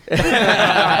movie."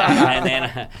 and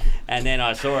then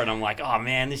I saw it, and I'm like, "Oh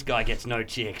man, this guy gets no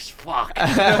chicks. Fuck."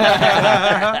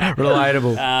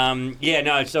 Relatable.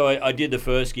 So I did the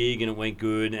first gig and it went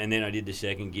good, and then I did the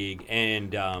second gig,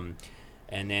 and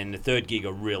then the third gig I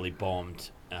really bombed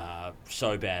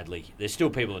so badly. There's still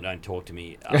people that don't talk to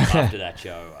me after that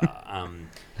show,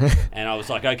 and I was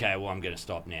like, okay, well, I'm going to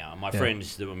stop now. My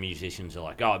friends that were musicians are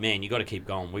like, "Oh man, you got to keep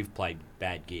going. We've played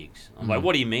bad gigs." I'm like,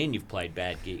 "What do you mean you've played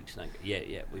bad gigs?" And they go,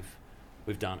 yeah,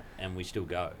 we've done it, and we still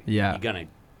go. Yeah, you're going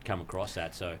to come across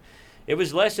that. So it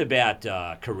was less about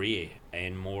career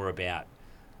and more about.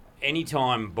 Any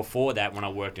time before that, when I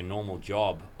worked a normal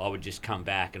job, I would just come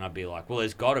back and I'd be like, "Well,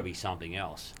 there's got to be something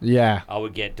else." Yeah. I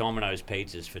would get Domino's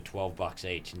pizzas for $12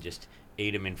 each and just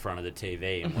eat them in front of the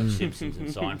TV and watch Simpsons and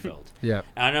Seinfeld. Yeah.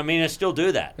 And I mean, I still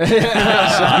do that.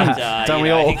 Don't we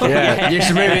all? You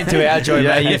should move into our job,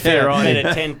 mate. You're fair on it.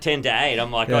 At 10 to 8,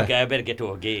 I'm like, okay, I better get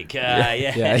to a gig.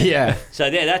 So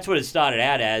that's what it started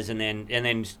out as, and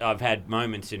then I've had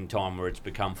moments in time where it's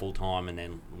become full time, and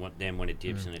then when it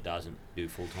dips and it doesn't do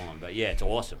full time. But yeah, it's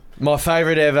awesome. My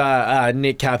favourite ever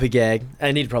Nick Kappa gag,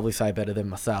 and he'd probably say better than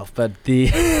myself, but the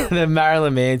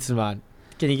Marilyn Manson one.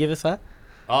 Can you give us that?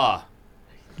 What?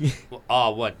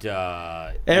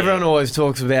 Everyone always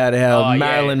talks about how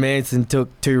Marilyn Manson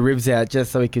took 2 ribs out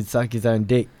just so he could suck his own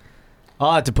dick.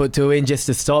 I had to put 2 in just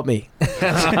to stop me. It's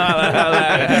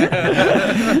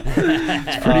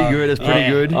pretty good. It's pretty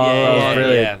good.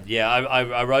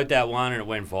 I wrote that one and it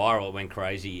went viral. It went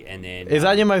crazy, and then is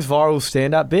that your most viral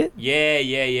stand-up bit?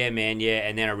 Yeah, man. Yeah,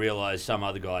 and then I realised some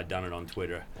other guy had done it on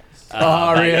Twitter.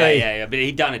 Really? Yeah, but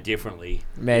he'd done it differently.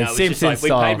 Man, Simpsons we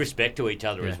style. paid respect to each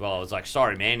other as well. I was like,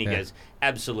 "Sorry, man." He goes,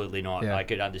 "Absolutely not. I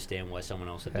could understand why someone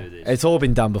else would do this." It's all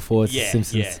been done before. It's the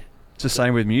Simpsons. Yeah. It's the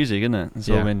same with music, isn't it? It's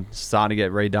all been starting to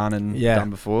get redone and done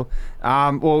before.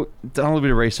 Done a little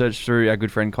bit of research through our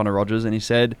good friend Connor Rogers, and he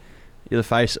said, "You're the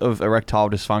face of erectile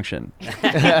dysfunction."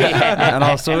 And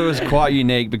I thought it was quite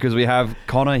unique because we have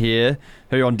Connor here,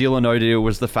 who on Deal or No Deal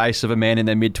was the face of a man in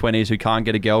their mid-20s who can't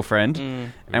get a girlfriend.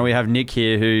 And we have Nick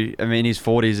here who, in his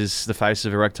 40s is the face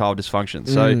of erectile dysfunction.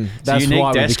 So it's a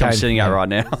unique desk I'm sitting at right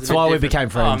now. That's why we became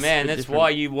friends. Oh man, that's why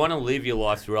you want to live your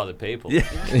life through other people.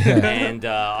 And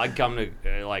I'd come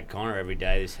to like Connor every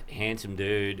day, this handsome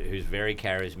dude who's very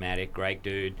charismatic, great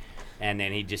dude. And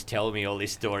then he'd just tell me all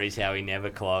these stories how he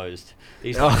never closed.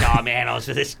 He's like, "Oh man, I was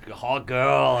with this hot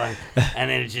girl," and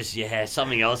then it just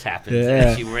something else happened.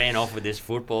 And she ran off with this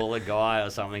footballer guy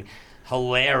or something.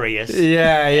 Hilarious.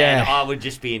 And I would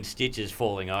just be in stitches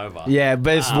falling over. Yeah,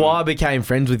 but it's why I became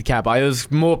friends with Cap. I was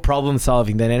more problem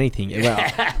solving than anything. Well,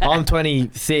 I'm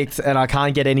 26 and I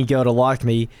can't get any girl to like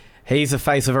me. He's the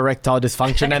face of erectile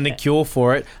dysfunction and the cure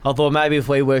for it. I thought maybe if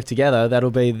we work together, that'll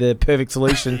be the perfect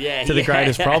solution to the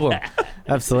greatest problem.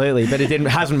 Absolutely, but it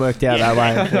hasn't worked out that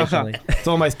way. Unfortunately, it's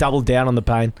almost doubled down on the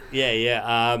pain.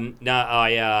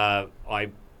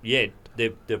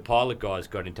 The pilot guys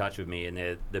got in touch with me, and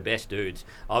they're the best dudes.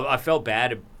 I felt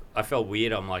bad I felt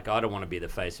weird. I'm like, I don't want to be the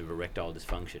face of erectile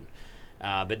dysfunction.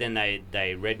 But then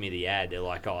they read me the ad. They're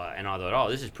like, oh, and I thought, oh,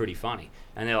 this is pretty funny.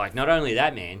 And they're like, not only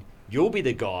that, man, you'll be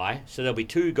the guy. So there'll be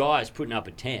 2 guys putting up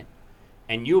a tent,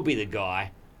 and you'll be the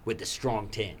guy with the strong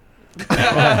tent.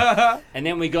 And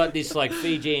then we got this like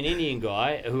Fijian Indian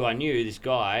guy who I knew. This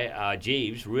guy,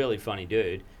 Jeeves, really funny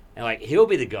dude. And like, he'll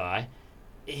be the guy.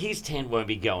 His tent won't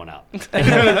be going up. And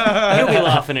he'll be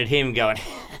laughing at him, going,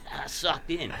 sucked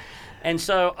in. And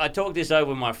so I talked this over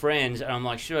with my friends, and I'm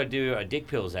like, should I do a dick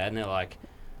pills ad? And they're like,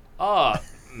 oh,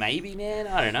 maybe, man.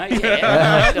 I don't know.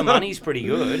 Yeah, like, the money's pretty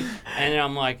good. And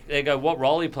I'm like, they go, what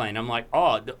role are you playing? I'm like,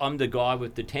 oh, I'm the guy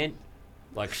with the tent,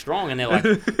 like, strong. And they're like,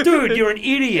 dude, you're an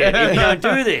idiot if you don't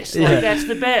do this. Like, that's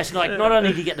the best. Like, not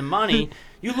only do you get the money,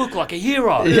 you look like a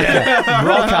hero. Yeah.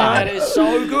 Rock hard. That is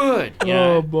so good. You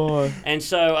know? Oh, boy. And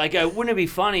so I go, wouldn't it be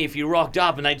funny if you rocked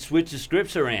up and they'd switch the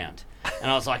scripts around?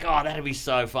 And I was like, oh, that'd be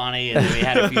so funny. And then we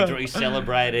had a few drinks,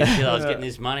 celebrated. I was getting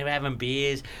this money, we're having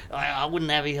beers. Wouldn't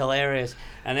that be hilarious?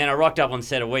 And then I rocked up on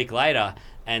set a week later.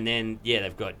 And then, yeah,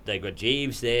 they've got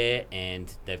Jeeves there,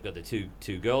 and they've got the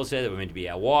two girls there that were meant to be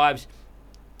our wives.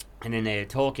 And then they're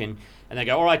talking, and they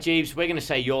go, all right, Jeeves, we're going to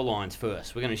say your lines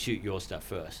first. We're going to shoot your stuff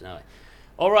first. And they're like,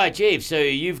 all right, Jeeves, so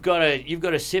you've got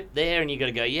to sip there, and you've got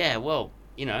to go, yeah, well,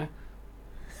 you know,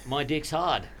 my dick's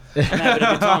hard. I'm having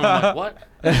a good time. I'm like, what?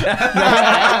 And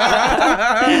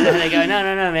they go,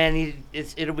 no, man,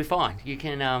 it'll be fine. You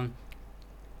can,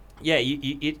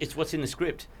 it's what's in the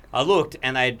script. I looked,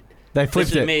 and they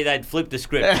flipped it. Me, they'd flipped the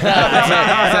script. So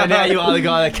now you are the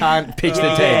guy that can't pitch the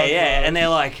team. Yeah, and they're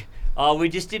like, oh, we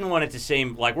just didn't want it to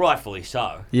seem, like, rightfully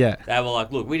so. Yeah. They were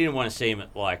like, look, we didn't want to seem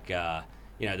like,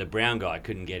 you know, the brown guy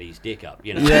couldn't get his dick up,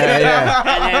 you know. Yeah.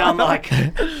 And then I'm like,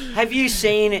 have you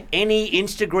seen any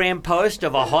Instagram post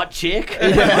of a hot chick?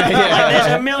 Like,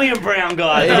 there's a million brown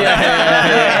guys.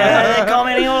 They're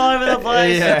commenting all over the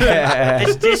place. Yeah.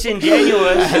 It's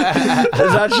disingenuous.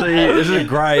 This is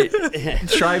great.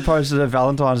 Trey posted a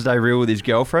Valentine's Day reel with his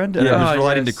girlfriend, and it was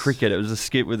relating to cricket. It was a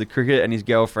skit with the cricket and his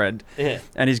girlfriend. Yeah.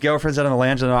 And his girlfriend said on the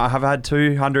lounge, and I have had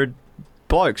 200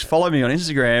 blokes follow me on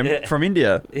Instagram from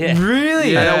India. Yeah.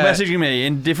 Really? And they're messaging me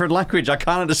in different language. I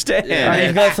can't understand. Yeah.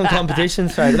 You've got some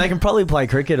competitions, right? They can probably play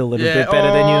cricket a little bit better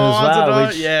than you as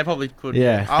well. Yeah, probably could.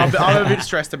 Yeah. I'm a bit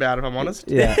stressed about it, if I'm honest.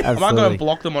 Yeah, absolutely. I might go and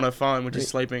block them on her phone, which is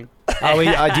sleeping.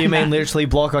 Do you mean literally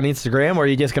block on Instagram, or are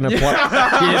you just going to play?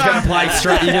 You're just going to play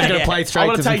straight. You're just going to play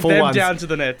straight to some full ones. I'm going to take them down to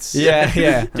the nets.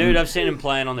 Yeah. Dude, I've seen them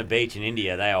playing on the beach in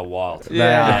India. They are wild.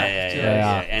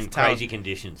 Yeah. And crazy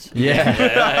conditions.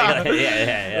 Yeah.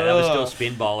 They were still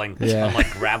spin bowling on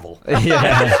like gravel.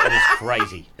 Yeah. It was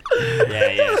crazy.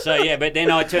 Yeah. So but then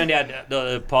I turned out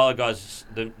the pilot guys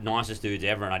the nicest dudes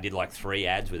ever, and I did like 3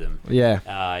 ads with them.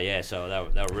 Yeah. So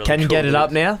they were really. Can you cool get it dudes.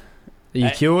 up now? Are you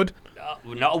cured?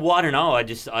 No, well, I don't know.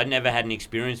 I never had an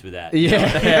experience with that.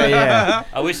 Yeah.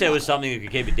 I wish there was something that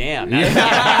could keep it down. I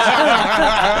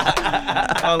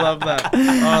love that.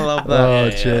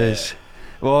 Oh, jeez.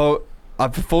 Well,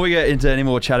 before we get into any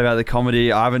more chat about the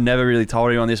comedy, I haven't never really told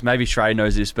anyone this. Maybe Shrey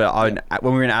knows this, but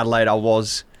when we were in Adelaide, I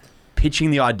was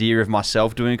pitching the idea of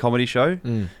myself doing a comedy show.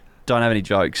 Don't have any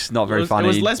jokes. Not very funny. It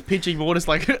was less pitching, more just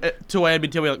like 2 a.m.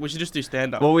 until we should just do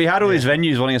stand-up. Well, we had all these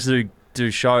venues wanting us to do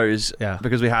shows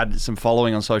because we had some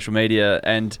following on social media,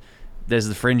 and there's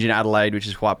the Fringe in Adelaide, which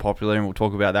is quite popular, and we'll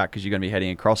talk about that because you're going to be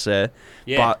heading across there.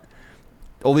 But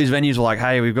all these venues were like,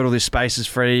 hey, we've got all this space is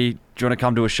free. Do you want to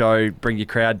come to a show, bring your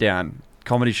crowd down?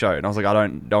 Comedy show. And I was like, I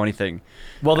don't know anything.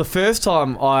 Well, the first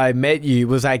time I met you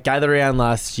was at Gather Round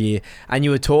last year, and you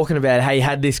were talking about how you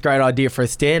had this great idea for a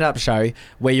stand-up show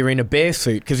where you're in a bear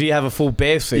suit, because you have a full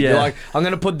bear suit. You're like, I'm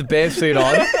going to put the bear suit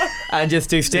on and just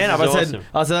do stand-up. I said,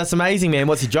 that's amazing, man.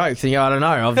 What's your jokes? And you go, I don't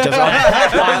know. I've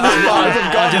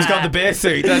just got the bear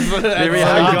suit. That's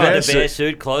the bear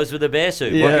suit, clothes with a bear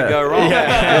suit. What could go wrong?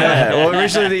 Well,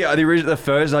 originally, the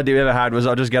first idea we ever had was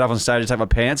I'll just get up on stage and take my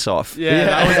pants off. Yeah,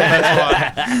 that was the best one.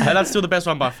 And that's still the best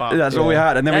one by far. That's what we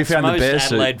had. And then we found the bear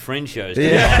suit. Adelaide Fringe shows.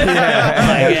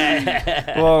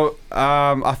 Well,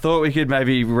 I thought we could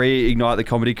maybe reignite the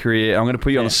comedy career. I'm going to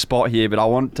put you on the spot here, but I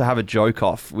want to have a joke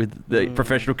off with the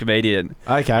professional comedian.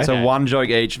 Okay. So one joke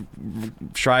each.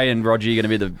 Shrey and Roger are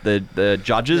going to be the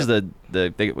judges. Well,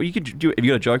 you could do. Have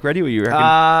you got a joke ready? Or you reckon?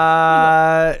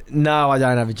 No, I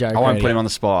don't have a joke. I won't ready. put him on the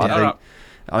spot. Yeah.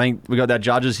 I think we got that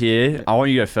judges here. I want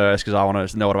you to go first because I want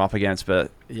to know what I'm up against.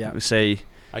 But we'll see.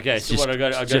 Okay, so what I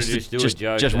got to do is do a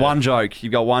joke. Just one joke.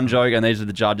 You've got one joke, and these are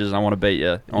the judges, and I want to beat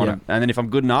you. And then if I'm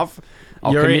good enough,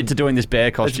 I'll commit to doing this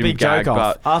bear costume big gag. joke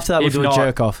off. After that, we'll do a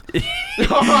jerk off. I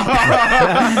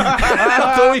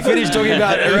thought we finished talking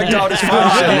about erectile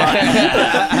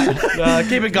dysfunction.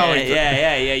 Keep it going.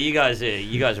 Yeah. You guys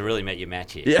have really met your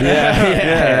match here.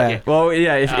 Yeah. Well,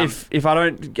 if I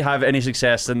don't have any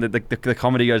success, then the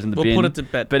comedy goes in the bin. We'll put it to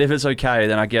bed. But if it's okay,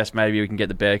 then I guess maybe we can get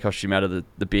the bear costume out of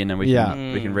the bin, and we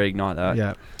can reignite that.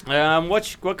 Yeah.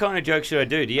 What kind of jokes should I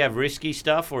do? Do you have risky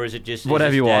stuff, or is it just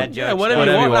whatever you want? Yeah, whatever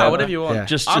you want. Whatever you want. Yeah.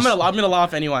 I'm gonna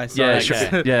laugh anyway. So. Yeah,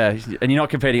 Okay. yeah, and you're not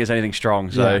competing against anything strong,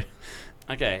 so.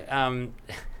 Okay. All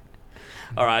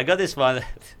right. I got this one. That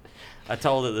I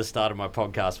told at the start of my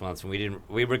podcast once, and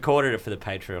we recorded it for the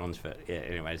Patreons. But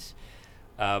anyways,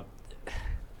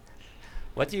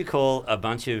 what do you call a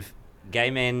bunch of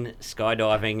gay men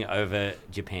skydiving over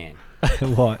Japan?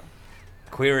 What?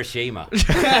 Queerishima.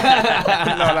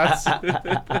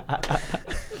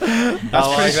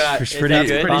 That's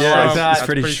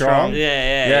pretty strong.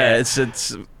 Yeah. It's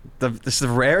the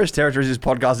rarest territories this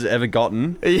podcast has ever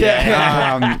gotten.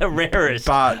 Rarest.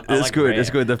 But it's like good. rare.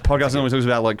 It's good. The podcast always talks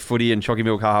about like footy and chalky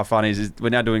milk haha funnies. We're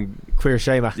now doing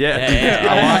Queerishima.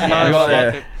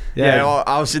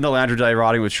 I was in the lounge today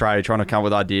writing with Trey, trying to come up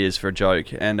with ideas for a joke.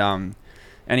 And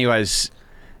anyways,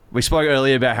 we spoke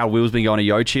earlier about how Will's been going to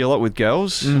Yochi a lot with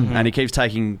girls, and he keeps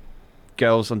taking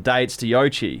girls on dates to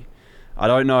Yochi. I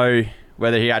don't know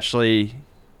whether he actually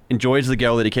enjoys the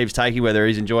girl that he keeps taking, whether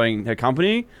he's enjoying her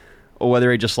company, or whether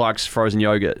he just likes frozen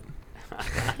yogurt.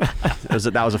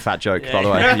 That was a fat joke, by the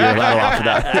way. You're allowed to laugh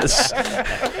at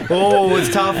that. Oh, it's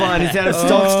tough one. Is that a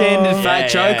stock standard fat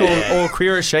joke or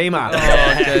Queerishima?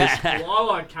 Well, I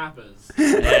like Kappas.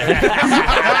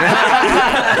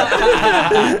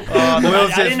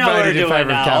 I didn't know we were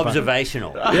doing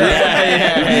observational. The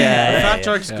fat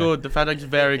joke's good. The fat joke's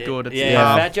very good.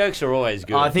 Fat jokes are always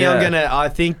good. I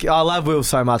think I love Will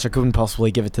so much I couldn't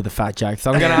possibly give it to the fat joke,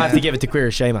 so I'm gonna have to give it to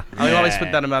Queerishima. I always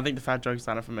put that in. I think the fat joke's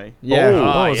done it for me. Yeah.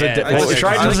 Trey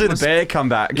does the bear come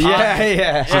back.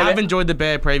 Yeah. I have enjoyed the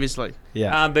bear previously.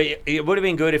 Yeah. But it would have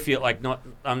been good if you like not.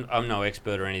 I'm no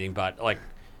expert or anything, but like.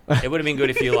 It would have been good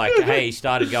if you like, hey, he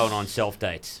started going on self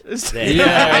dates. Yeah.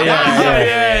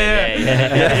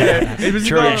 It was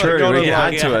True. We can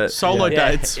add to it. Solo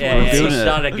dates. He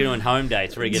started doing home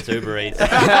dates where he gets Uber Eats. Man,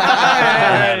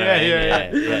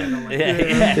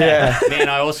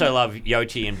 I also love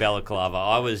Yochi and Balaclava.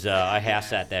 I house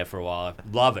sat there for a while. I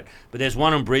love it. But there's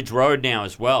one on Bridge Road now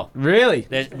as well. Really?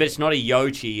 But it's not a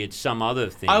Yochi, it's some other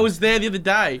thing. I was there the other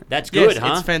day. That's good,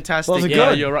 huh? It's fantastic. Was it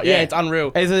good? You're right. Yeah, it's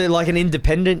unreal. Is it like an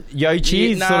independent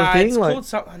Yochi sort of thing? It's like, called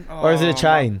something. or is it a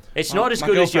chain? It's not as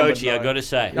good as Yochi, I gotta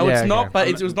say. No, it's not. okay. But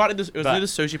it was not. It was near the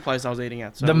sushi place I was eating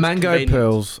at. So The it was mango convenient.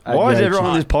 pearls. at Why is Yochi. everyone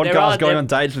on this podcast going on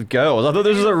dates with girls? I thought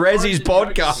this was a Ressies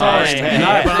podcast. Sorry.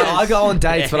 No, but I go on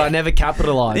dates, but I never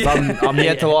capitalise. I'm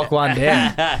yet to lock one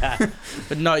down.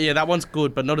 But no, yeah, that one's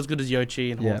good, but not as good as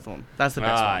Yochi and Hawthorne. That's the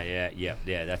best one. Yeah,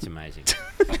 that's amazing.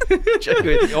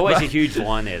 Always a huge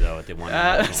line there though at the one.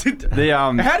 How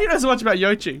do you know so much about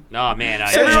Yochi? Oh man,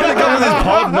 Everyone that comes on this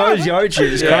pod knows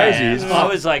Yochi. It's crazy. I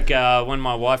was like, when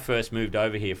my wife first moved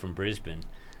over here from Brisbane,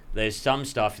 there's some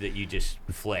stuff that you just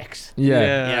flex.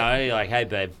 Yeah. You know, you're like, hey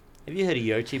babe, have you heard of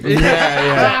Yochi before?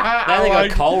 Yeah. They only got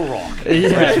Coal Rock.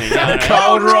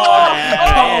 Cold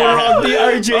Rock, the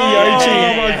OG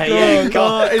Yochi.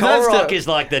 Coal Rock is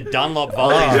like the Dunlop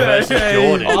Volleys versus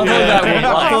Jordan.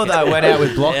 I thought that went out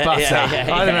with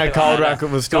Blockbuster. I don't know. Cold Rock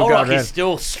was still Coal going Rock around. is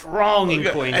still strong in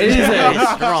Queensland. Is it?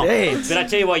 It's strong. Jeez. But I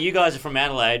tell you what, you guys are from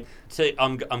Adelaide. So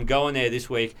I'm going there this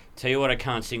week. Tell you what, I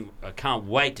can't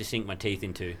wait to sink my teeth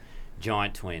into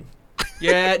Giant Twin.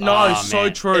 Yeah, no, so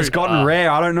man. true. It's gotten rare.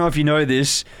 I don't know if you know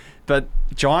this, but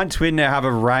Giant Twin now have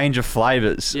a range of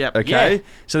flavours. Yep. Okay? Yeah.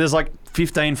 So there's like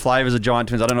 15 flavours of Giant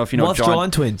Twins. I don't know if you know What's what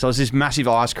Giant Twin? So it's this massive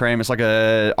ice cream. It's like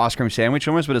a ice cream sandwich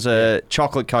almost, but it's a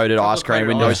chocolate-coated ice cream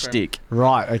with no ice cream. stick.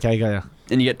 Right. Okay. Go. Yeah.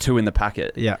 And you get 2 in the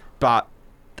packet. Yeah. But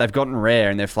they've gotten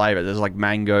rare in their flavour. There's like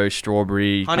mango,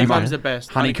 strawberry. Honeycomb's the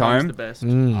best. Honeycomb. the best.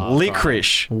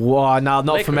 Licorice. Wow. No,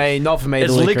 not for me. Not for me.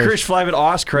 It's the licorice flavoured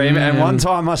ice cream, and one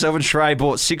time myself and Shrey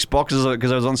bought 6 boxes of it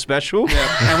because it was on special,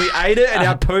 and we ate it, and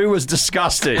our poo was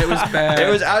disgusting. It was bad. It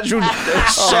was actual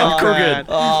so crooked.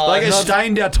 Like it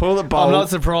stained our toilet bowl. I'm not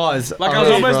surprised. Like I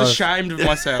was almost ashamed of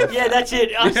myself. Yeah, that's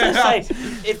it. I was going to say,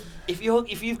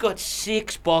 if you've got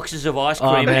 6 boxes of ice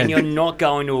cream man. and you're not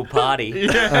going to a party,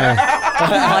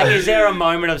 like, is there a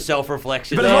moment of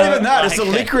self-reflection? But it's not even that. It's the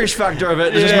licorice factor of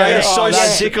it. It just made us so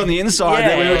sick on the inside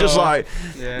that we were just like,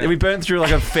 we burnt through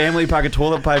like a family pack of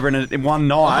toilet paper in one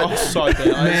night. Oh, so bad.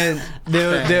 Man,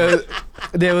 there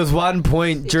There was one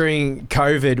point during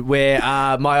COVID where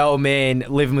my old man,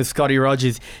 living with Scotty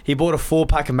Rogers, he bought a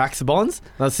 4-pack of Maxibons.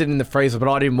 I was sitting in the freezer, but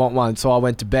I didn't want one, so I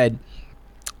went to bed.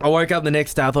 I woke up the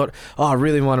next day, I thought, I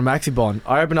really want a Maxibon.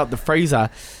 I opened up the freezer,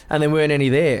 and there weren't any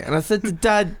there. And I said to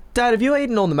Dad, have you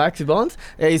eaten all the Maxibons?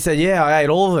 And he said, yeah, I ate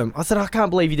all of them. I said, I can't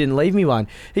believe you didn't leave me one.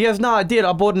 He goes, no, I did.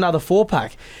 I bought another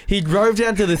 4-pack. He drove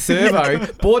down to the servo,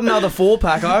 bought another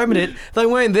 4-pack. I opened it. They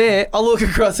weren't there. I look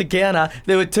across the counter.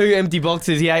 There were 2 empty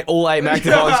boxes. He ate all 8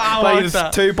 Maxibons. But he was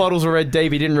 2 bottles of Red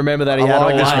Deep. He didn't remember that he had all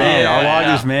 8. I like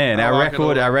this man.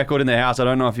 Our record in the house, I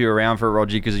don't know if you were around for it,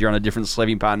 Roger, because you're on a different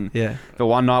sleeping pattern. Yeah. But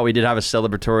one night we did have a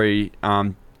celebratory...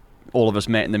 all of us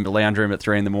met in the lounge room at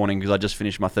 3 a.m. because I just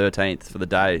finished my 13th for the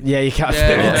day. Yeah, you can't.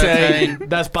 13.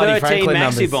 That's Buddy 13 Franklin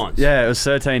numbers. Maxibons. Yeah, it was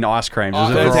 13 ice creams. It was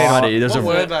a 13 variety. There's What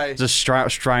were they? there's a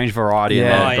strange variety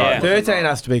Yeah. in there. 13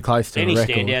 has to be close to Any a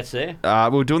record. standouts there?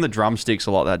 We were doing the drumsticks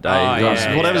a lot that day.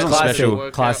 Yeah. Whatever's on Classic.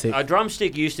 special. Classic. A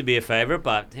drumstick used to be a favourite,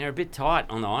 but they're a bit tight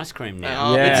on the ice cream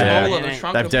now. Yeah. It's Yeah. smaller. The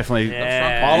trunk They've of- definitely...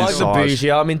 Yeah. I like the Size.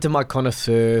 bougie. I'm into my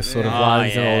connoisseur sort of Oh,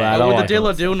 ones and all yeah. that. With I the like deal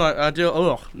it. or deal, no,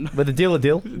 deal. With the deal or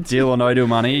deal? Deal or no deal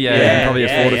money. Yeah, Yeah, you can probably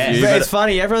yeah, afford yeah. a few. But But it's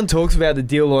funny, everyone talks about the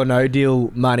deal or no deal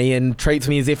money and treats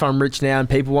me as if I'm rich now and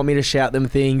people want me to shout them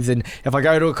things, and if I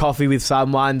go to a coffee with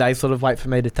someone they sort of wait for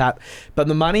me to tap, but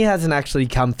the money hasn't actually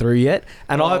come through yet,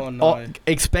 and I'm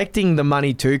expecting the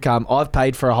money to come. I've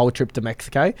paid for a whole trip to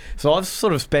Mexico, so I've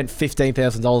sort of spent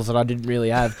 $15,000 that I didn't really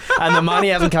have, and the money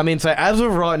hasn't come in, so as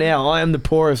of right now I am the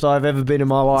poorest I've ever been in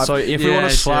my life. so if we Yeah,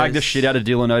 want to slag jeez. the shit out of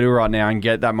Deal or No Deal right now and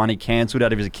get that money cancelled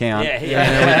out of his account,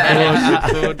 Yeah.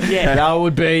 that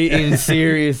would be in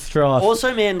serious strife.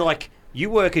 Also, man, like, you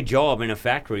work a job in a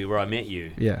factory where I met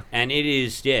you. Yeah. And it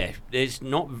is, there's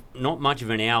not much of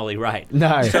an hourly rate.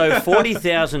 No. So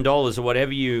 $40,000 or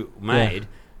whatever you made,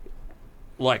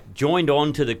 like, joined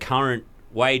on to the current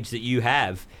wage that you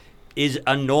have is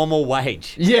a normal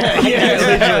wage. Yeah,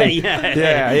 literally.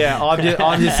 Yeah. Yeah.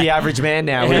 I'm just the average man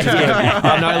now, which is good.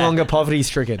 I'm no longer poverty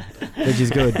stricken, which is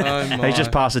good. Oh my. he's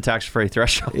just passed the tax-free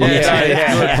threshold.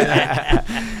 Yeah.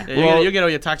 You'll get all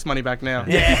your tax money back now.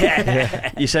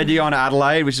 You said you're going to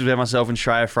Adelaide, which is where myself and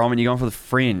Shrey are from, and you're going for the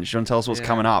Fringe. You want to tell us what's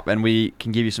coming up? And we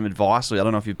can give you some advice. I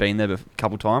don't know if you've been there a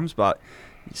couple times, but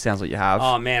it sounds like you have.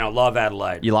 Oh, man, I love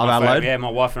Adelaide. You love My Adelaide? Yeah, my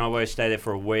wife and I always stay there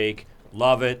for a week.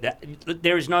 Love it.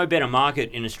 There is no better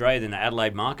market in Australia than the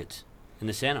Adelaide markets in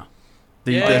the centre.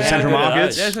 The Yeah, central yeah,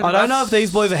 markets? yeah. I don't know if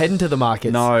these boys are heading to the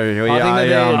markets. No, I think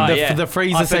they're the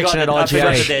freezer I forgot section at I forgot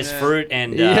that IGA. there's fruit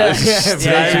and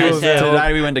vegetables there.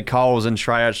 Today we went to Coles and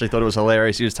Shrey actually thought it was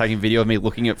hilarious. He was taking video of me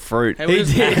looking at fruit. Hey, He we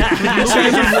just- did.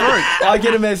 I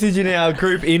get a message in our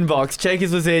group inbox.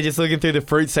 Checkers was there just looking through the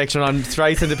fruit section. I'm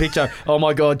straight sent a picture. Oh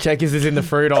my god, Checkers is in the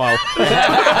fruit aisle.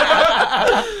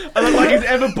 I look like he's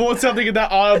ever bought something in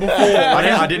that aisle before.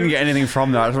 I didn't get anything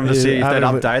from that. I just wanted to see if they'd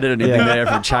updated anything there,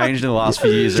 if it changed in the last few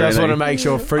years. Just want to make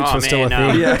sure fruits Oh, were still a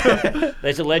man, thing.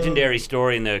 There's a legendary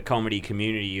story in the comedy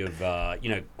community of,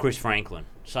 Chris Franklin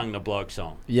sung the bloke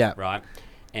song. Yeah. Right?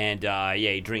 And,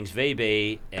 he drinks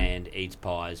VB and eats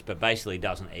pies, but basically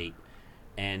doesn't eat.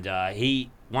 And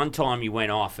one time he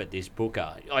went off at this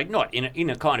booker, like not in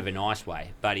a kind of a nice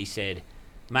way, but he said,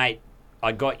 mate,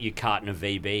 I got your carton of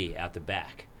VB out the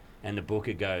back. And the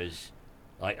booker goes,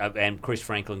 and Chris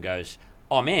Franklin goes,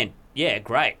 oh man, yeah,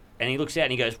 great. And he looks out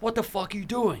and he goes, what the fuck are you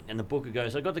doing? And the booker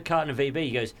goes, I got the carton of VB. He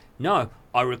goes, no,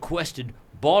 I requested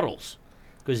bottles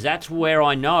because that's where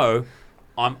I know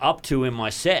I'm up to in my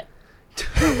set.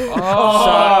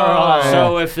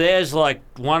 So if there's like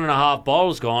 1.5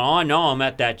 bottles gone, I know I'm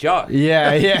at that joke.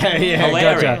 Yeah.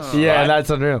 Hilarious, Gotcha. Yeah, right? that's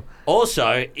unreal.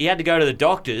 Also, he had to go to the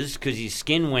doctors because his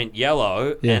skin went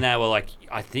yellow, and they were like,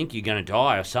 I think you're going to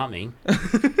die or something.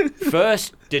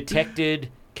 First detected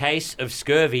case of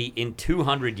scurvy in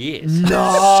 200 years. No.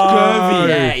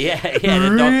 Scurvy. Yeah. The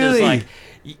doctor's Really? like,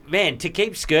 man, to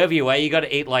keep scurvy away, you got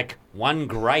to eat like 1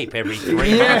 grape every 3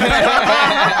 months.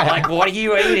 Like, what are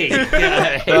you eating?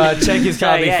 Checkers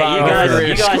can't be far you off.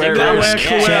 guys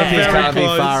Checkers can't be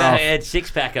far off. had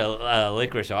 6-pack of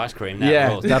licorice ice cream.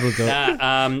 Yeah, rules. that'll do it.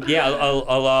 I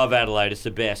love Adelaide. It's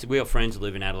the best. We got friends that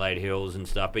live in Adelaide Hills and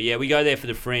stuff. But yeah, we go there for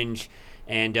the Fringe.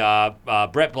 And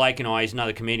Brett Blake and I, he's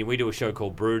another comedian, we do a show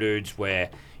called Brew Dudes where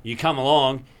you come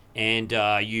along and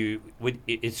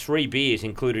it's 3 beers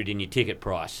included in your ticket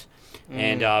price.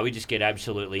 And we just get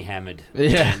absolutely hammered.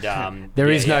 Yeah. And, There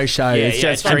is no show. It's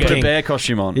just Put a drinking. bear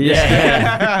costume on.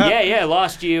 Yeah.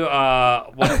 Last year,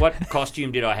 what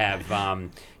costume did I have? I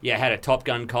had a Top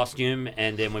Gun costume,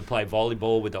 and then we played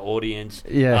volleyball with the audience.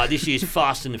 Yeah. This year's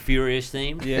Fast and the Furious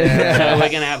theme. Yeah. So we're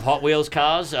going to have Hot Wheels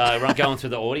cars going through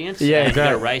the audience. Yeah, and we're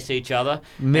going to great. race each other.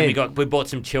 Mint. And we bought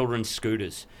some children's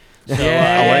scooters. So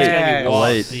Yeah. it's going to be wild.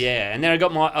 Elite. Yeah, and then I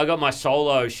got my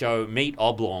solo show, Meet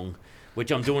Oblong,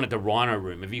 which I'm doing at the Rhino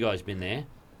Room. Have you guys been there?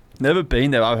 Never been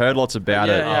there. I've heard lots about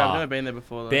it. Yeah, I've never been there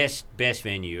before. Though. Best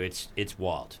venue. It's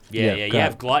wild. Yeah, You great.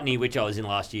 have Gluttony, which I was in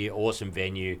last year. Awesome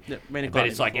venue. Yeah, But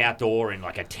it's like outdoor in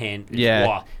like a tent. It's Yeah.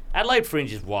 wild. Adelaide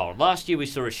Fringe is wild. Last year we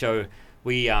saw a show.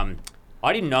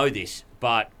 I didn't know this,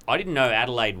 but I didn't know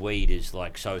Adelaide weed is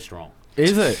like so strong.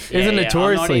 Is it? Isn't I'm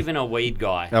notoriously? not even a weed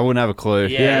guy. I wouldn't have a clue.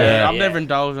 Yeah. I've never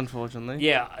indulged, unfortunately.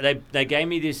 Yeah, they gave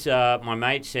me this. My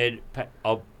mate said,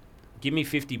 "I'll give me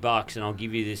 $50 and I'll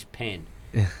give you this pen."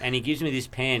 And he gives me this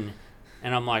pen,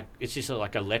 and I'm like, "It's just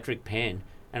like an electric pen."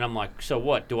 And I'm like, "So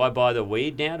what? Do I buy the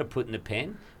weed now to put in the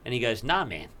pen?" And he goes, "Nah,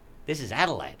 man. This is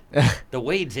Adelaide. The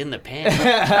weed's in the pen."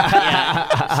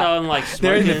 So I'm like,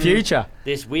 They're in the smoking future.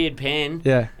 this weird pen,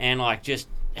 Yeah. and like just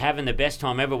having the best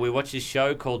time ever. We watched this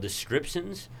show called The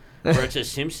Stripsons, where it's a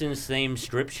Simpsons themed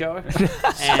strip show.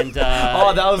 And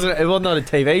That was it was not a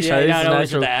TV show. yeah, This no, is it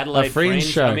was at the a Adelaide fringe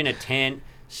show. I'm in a tent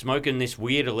smoking this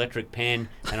weird electric pen,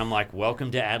 and I'm like,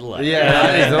 "Welcome to Adelaide." Yeah,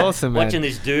 that is awesome, man. Watching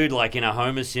this dude like in a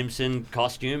Homer Simpson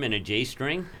costume and a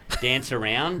G-string dance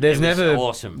around. There's it was never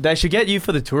awesome. They should get you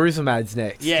for the tourism ads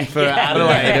next. Yeah, for yeah.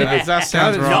 Adelaide. That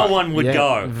sounds right. No one would Yeah.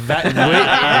 go.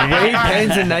 Weed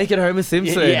pens and naked Homer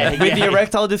Simpson Yeah, with the yeah.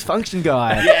 erectile dysfunction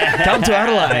guy. Come to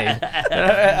Adelaide.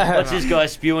 Watch this guy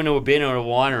spew into a bin or a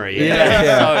winery.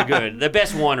 Yeah. So good. The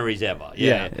best wineries ever.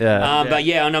 Yeah. Yeah. But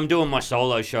yeah, and I'm doing my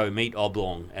solo show, Meet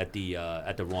Oblong, at the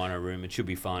Rhino Room. It should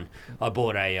be fun. I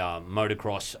bought a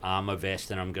motocross armor vest,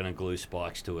 and I'm going to glue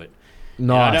spikes to it.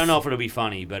 Nice. And I don't know if it'll be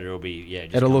funny, but it'll be,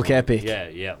 just It'll come look on. epic.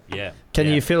 Yeah. Can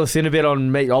you fill us in a bit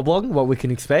on Meet Oblong, what we can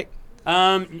expect?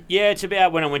 It's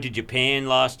about when I went to Japan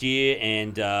last year,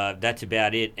 and that's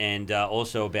about it, and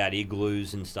also about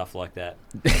igloos and stuff like that.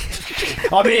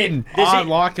 I'm in. I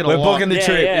like it a We're lot. booking the Yeah,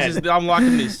 trip. yeah. I'm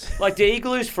liking this. Like, do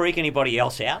igloos freak anybody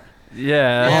else out?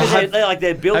 Yeah. Because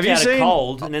they're built have you out of seen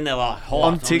cold, and then they're like hot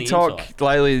On the TikTok inside.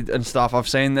 lately and stuff, I've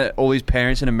seen that all these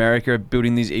parents in America are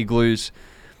building these igloos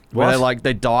where What?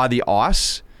 they dye the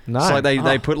ice. No. So like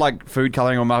they put like food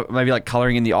coloring or maybe like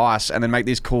coloring in the ice and then make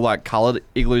these cool like colored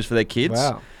igloos for their kids.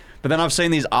 Wow. But then I've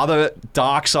seen these other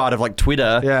dark side of like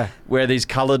Twitter Yeah. where these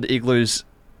colored igloos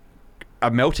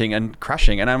are melting and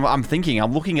crashing. And I'm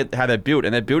looking at how they're built,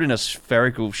 and they're built in a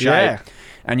spherical shape. Yeah.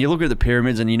 And you look at the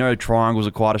pyramids, and you know triangles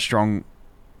are quite a strong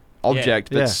object,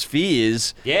 but Yeah.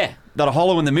 spheres Yeah. that are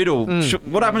hollow in the middle.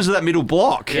 What happens to that middle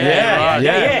block?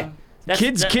 Yeah.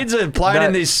 Kids are playing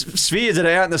in these spheres that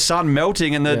are out in the sun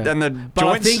melting, and the But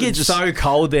I joints. think it's so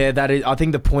cold there that I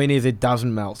think the point is it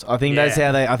doesn't melt. I think that's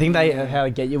how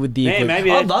they get you with the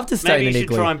igloo. I'd love to stay maybe in an you should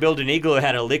igloo. try and build an igloo that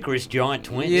had a licorice giant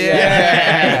twins.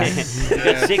 Yeah. You've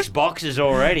got 6 boxes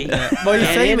already. Well, you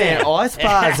Get see, in man, there. ice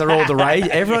baths are all the rage.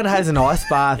 Everyone has an ice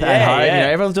bath at home. yeah. You know,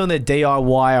 everyone's doing their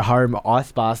DIY home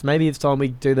ice baths. Maybe it's time we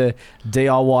do the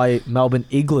DIY Melbourne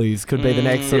igloos. Could be the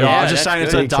next sort of. I was just saying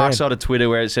it's good. a dark trend. side of Twitter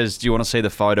where it says, "Do you want to see the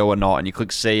photo or not?" And you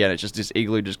click see, and it's just this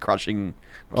igloo just crushing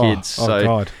kids. Oh, so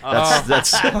God.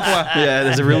 that's yeah.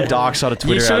 There's a real dark side of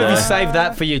Twitter. You should out have there. saved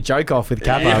that for your joke off with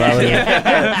Kappa.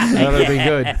 That would have been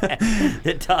good.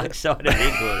 The dark side of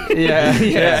igloos.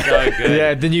 Yeah. So good.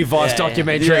 Yeah, the new Vice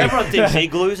documentary. Everyone thinks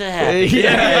igloos are happy.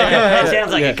 Yeah. It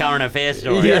sounds like a current affair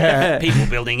story. Yeah. People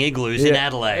building igloos in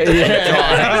Adelaide.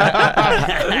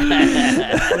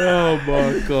 Oh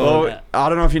my God. Well, I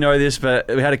don't know if you know this, but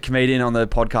we had a comedian on the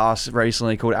podcast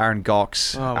recently called Aaron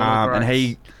Gox. Oh, what a and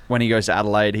great. when he goes to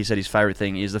Adelaide, he said his favourite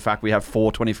thing is the fact we have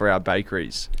 4 24-hour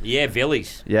bakeries. Yeah,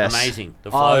 Villies. Yes. Amazing. The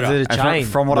Oh, floater. is it a And chain?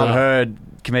 from what I've Yeah. heard,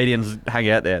 comedians hang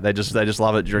out there. They just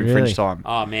love it during Really? fringe time.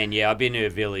 Oh man, yeah, I've been to a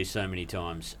Villies so many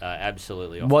times.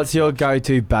 Absolutely. off What's the your charts.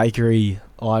 go-to bakery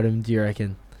item, do you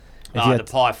reckon? If you The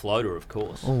had- pie floater, of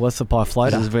course. Oh, what's the pie This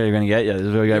floater? is where you're going to get you. This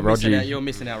is where you get Roger. You're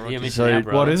missing out, Roger. You're missing So out,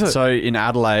 bro. What is it? So in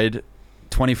Adelaide,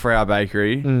 24-hour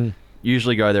bakery. Mm,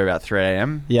 Usually go there about 3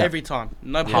 a.m. yeah. Every time.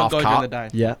 No Half point goes during cup. the day.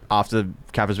 Yeah. after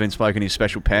Kappa's been smoking his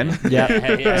special pen.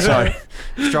 Yeah. Yeah. So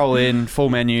stroll in, full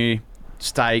menu,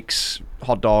 steaks,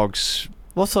 hot dogs,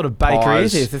 What sort of bakery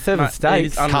Pies. is this? It's serving Mate, steaks.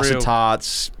 it's Unreal. custard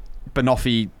tarts,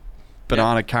 banoffee,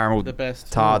 banana caramel The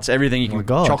best. tarts, everything you Oh my can.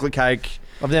 God. Chocolate cake.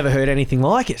 I've never heard anything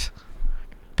like it.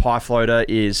 Pie floater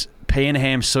is pea and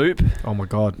ham soup, Oh my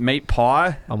god. meat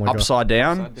pie, Oh my upside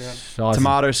down, Shiesty.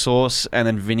 tomato sauce, and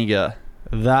then vinegar.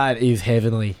 That is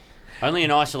heavenly. Only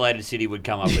an isolated city would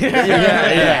come up with it.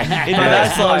 Yeah. It But makes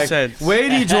that's no like, sense. where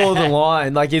do you draw the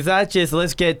line? Like, is that just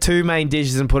let's get 2 main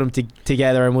dishes and put them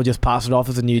together and we'll just pass it off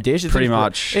as a new dish? It's Pretty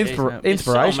much.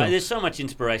 Inspirational. There's so much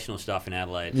inspirational stuff in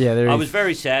Adelaide. Yeah, there I is. was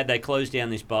very sad they closed down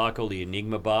this bar called the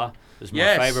Enigma Bar. It was my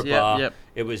Yes, favourite yep, bar. yep.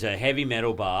 It was a heavy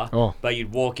metal bar, Oh. but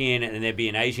you'd walk in and there'd be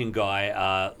an Asian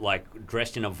guy like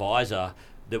dressed in a visor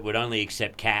that would only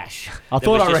accept cash. I that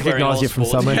thought was I just wearing recognised all you from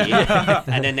sports somewhere. gear.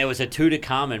 And then there was a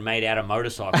Tutankhamun made out of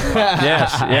motorcycle parts.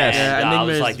 Yes, yes. And I Enigma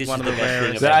was is like, this one is of the the best thing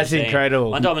rarest. I've ever That's seen.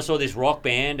 incredible. One time I saw this rock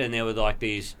band and there were like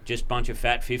these just bunch of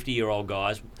fat 50-year-old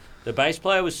guys. The bass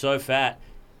player was so fat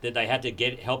that they had to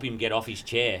help him get off his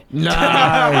chair. No.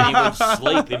 And he would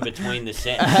sleep in between the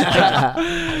sets.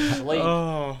 Sleep.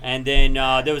 Oh. And then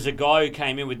there was a guy who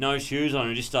came in with no shoes on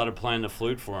and just started playing the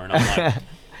flute for her. And I'm like,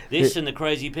 this and the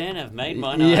Crazy Pen have made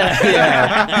my night.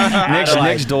 Yeah.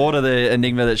 Next door to the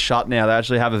Enigma that's shut now, they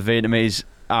actually have a Vietnamese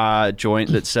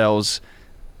joint that sells.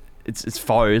 It's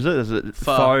pho, is it? Is it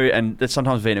pho, and there's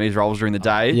sometimes Vietnamese rolls during the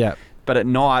day. Yeah. But at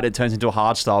night, it turns into a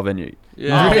hard style venue.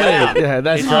 Yeah. Oh, Really? wow. Yeah,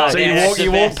 that's It's right. like- So Yeah, that's the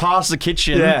you walk best. past the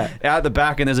kitchen, Yeah. out the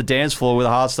back, and there's a dance floor with a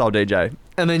hard style DJ.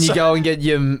 And then you go and get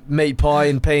your meat pie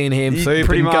and pea and ham You- soup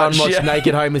pretty and go and much, watch yeah.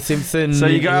 Naked Homer Simpson. So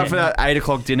you go out for that 8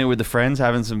 o'clock dinner with the friends,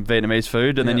 having some Vietnamese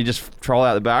food, and then you just troll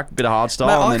out the back, bit of hard style.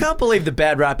 Mate, and I then, can't believe the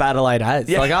bad rap Adelaide has.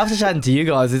 Yeah. Like, after chatting to you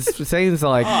guys, it seems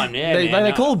like Oh, yeah, they man,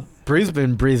 no. call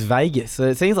Brisbane Vegas. So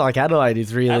it seems like Adelaide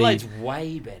is really... Adelaide's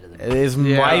way better than It is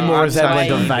Yeah, way more I'd say resemblant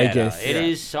to way better. Vegas. It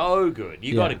is so good.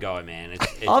 You Yeah. got to go, man.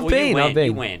 I've been.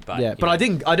 You went, but yeah, you but know. I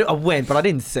didn't. I went, but I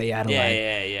didn't see Adelaide.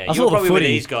 Yeah. I You saw were the probably with footy.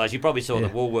 these guys. You probably saw the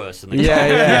Woolworths and the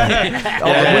Yeah. Oh,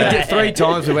 Yeah. we did 3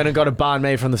 times. We went and got a banh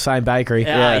mi from the same bakery.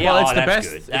 Yeah. Well, it's Oh, the that's best.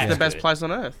 good. It's That's the best good. place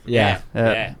on earth. Yeah.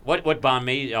 Yeah. What banh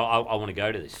mi? I want to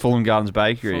go to this. Fulham Gardens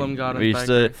Bakery. Fulham Gardens we used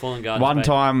Bakery. to Fulham Gardens one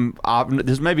Bakery. time.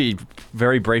 This is maybe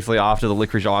very briefly after the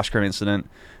licorice ice cream incident.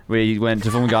 We went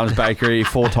to Fulham Gardens Bakery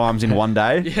 4 times in one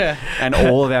day. Yeah. And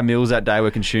all of our meals that day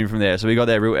were consumed from there. So we got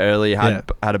there real early, had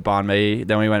a banh mi.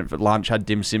 Then we went for lunch, had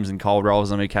dim sims and cold rolls.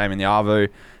 Then we came in the arvo,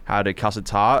 had a custard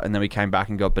tart, and then we came back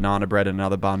and got banana bread and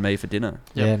another banh mi for dinner.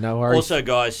 Yeah, no worries. Also,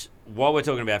 guys, while we're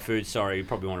talking about food, sorry, you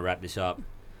probably want to wrap this up.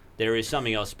 There is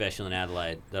something else special in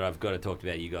Adelaide that I've got to talk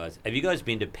about you guys. Have you guys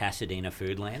been to Pasadena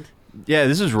Foodland? Yeah,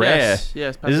 this is rare.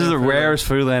 Yes. This is the rarest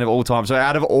food land of all time. So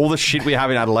out of all the shit we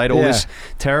have in Adelaide, all this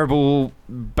terrible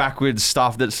backwards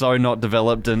stuff that's so not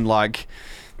developed and like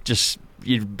just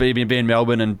you'd be in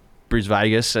Melbourne and Bris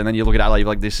Vegas, and then you look at Adelaide, you're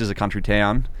like, this is a country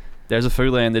town. There's a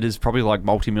food land that is probably like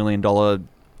multi-million-dollar,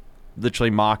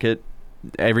 literally market.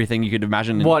 Everything you could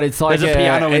imagine. What, it's like there's a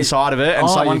piano inside of it, and Oh,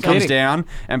 someone you're comes kidding. down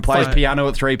and plays Like- piano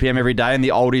at 3 p.m. every day, and the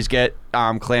oldies get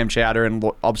clam chowder and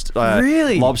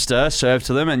Really? lobster served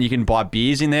to them, and you can buy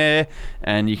beers in there,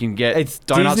 and you can get It's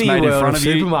donuts Disney made in World front of of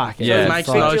you. supermarket. Yeah. It makes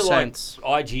It's no Picture sense.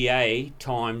 like IGA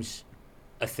times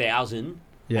 1,000,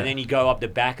 Yeah. and then you go up the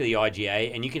back of the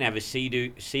IGA, and you can have a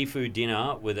seafood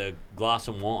dinner with a glass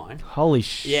of wine. Holy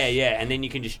shit. Yeah, and then you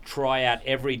can just try out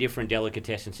every different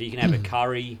delicatessen. So you can have a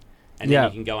curry, and Yeah.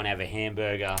 then you can go and have a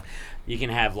hamburger. You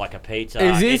can have like a pizza.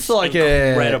 Is this It's like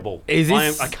incredible? Is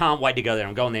this I can't wait to go there.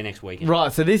 I'm going there next weekend.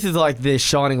 right? So this is like the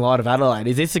shining light of Adelaide.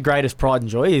 Is this the greatest pride and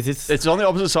joy? Is this? It's on the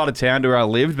opposite side of town to where I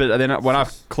lived, but then when I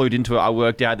clued into it, I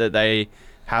worked out that they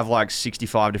have like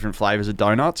 65 different flavors of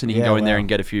donuts, and you can Yeah, go in there wow. and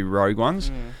get a few rogue ones.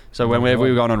 So Oh, whenever we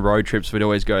wow. were going on road trips, we'd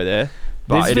always go there.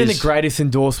 But This has it been is- the greatest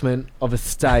endorsement of a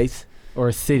state or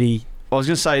a city. I was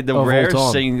going to say the of all rarest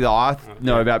time. thing that I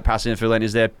know about Pasadena Foodland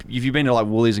is there. If you've been to like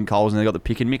Woolies and Coles, and they've got the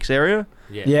pick and mix area.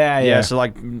 Yeah. So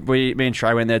like me and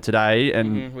Trey went there today,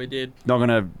 and We did. not going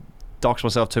to dox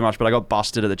myself too much, but I got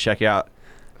busted at the checkout,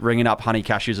 ringing up honey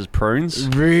cashews as prunes.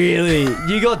 Really?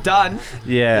 You got done?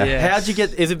 Yeah. Yeah. How'd you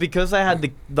get? Is it because they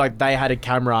had they had a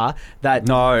camera that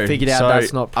No. figured out so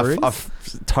that's not prunes?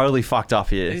 I've totally fucked up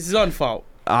here. It's his own fault.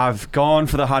 I've gone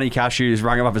for the honey cashews,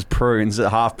 rung them up as prunes at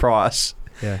half price.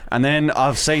 Yeah. And then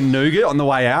I've seen nougat on the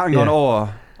way out and Yeah.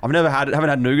 gone, haven't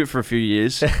had nougat for a few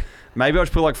years. Maybe I'll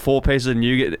just put like 4 pieces of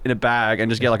nougat in a bag and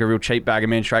just get like a real cheap bag, and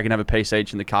me and Trey can have a piece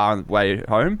each in the car on the way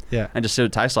home. Yeah. And just see what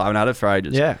it tastes like. I haven't had it for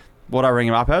ages. Yeah. What I ring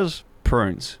them up as?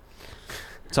 Prunes.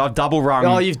 So I've double rung.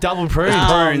 Oh, you've double prunes.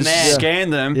 Prunes, man.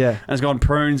 scanned them, Yeah. and it's gone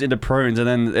prunes into prunes, and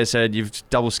then they said you've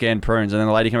double scanned prunes, and then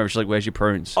the lady came over, she's like, "Where's your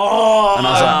prunes?" Oh, And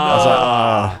I was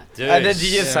like, dude. And then did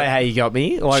you just say, "Hey, you got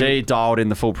me"? Like, she dialed in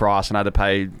the full price, and I had to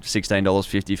pay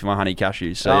 $16.50 for my honey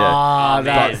cashews. So yeah. oh,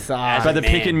 that man. sucks. But the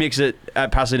man. pick and mix at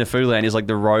Pasadena Foodland is like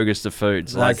the roguest of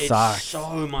foods. Like, That It's sucks.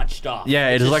 so much stuff. yeah,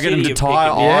 it It's is a like an city of entire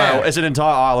pick and aisle. mix. It's an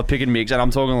entire aisle of pick and mix, and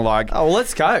I'm talking like, Oh, well,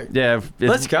 let's go. yeah,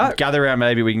 Let's go. Gather around,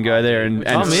 maybe we can go there and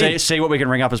I'm in. see what we can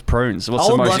ring up as prunes. What's I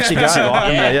the would most love to go. expensive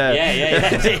item Yeah, there?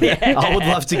 yeah. I would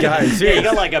love to go. Yeah, you Seriously.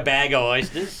 got like a bag of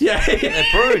oysters. Yeah. They're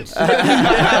prunes. I'm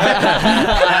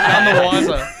the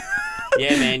wiser.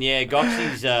 Yeah, man. Yeah,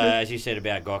 Goxie's, as you said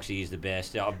about Goxie, he's the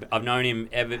best. I've known him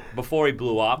ever before he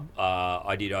blew up.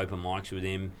 I did open mics with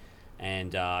him,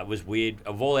 and it was weird.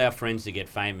 Of all our friends to get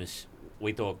famous,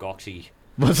 we thought Goxie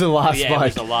Was the last was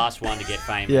bloke. the last one to get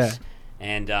famous. Yeah.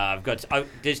 And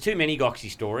there's too many Goxie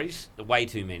stories, way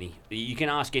too many. You can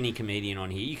ask any comedian on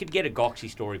here. You could get a Goxie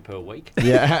story per week.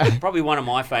 Yeah. Probably one of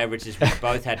my favourites is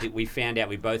we found out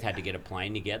we both had to get a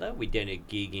plane together. We did a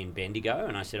gig in Bendigo,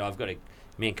 and I said,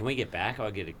 man, can we get back?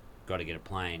 Got to get a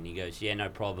plane. He goes, yeah, no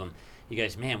problem. He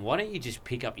goes, man, why don't you just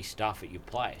pick up your stuff at your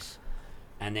place,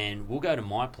 and then we'll go to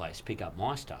my place, pick up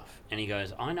my stuff. And he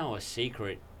goes, I know a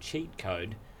secret cheat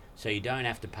code, so you don't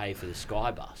have to pay for the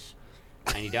Skybus,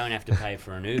 and you don't have to pay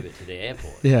for an Uber to the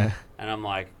airport. Yeah. And I'm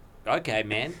like, okay,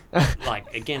 man.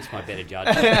 Like, against my better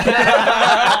judgment.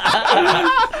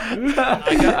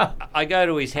 I go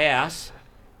to his house,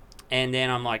 and then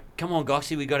I'm like, come on,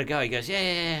 Goxie, we got to go. He goes,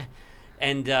 yeah.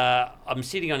 And I'm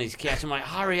sitting on his couch. I'm like,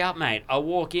 hurry up, mate. I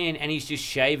walk in, and he's just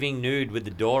shaving nude with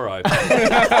the door open.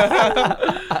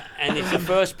 And it's the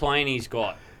first plane he's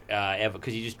got ever,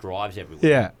 because he just drives everywhere.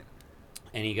 Yeah.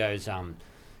 And he goes,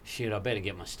 shit, I better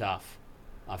get my stuff.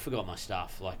 I forgot my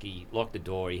stuff. Like, he locked the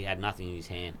door. He had nothing in his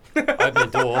hand.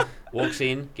 Opened the door, walks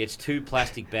in, gets 2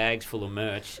 plastic bags full of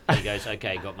merch. And he goes,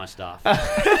 okay, got my stuff.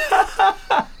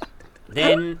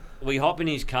 Then we hop in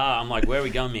his car. I'm like, where are we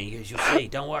going, man? He goes, you'll see.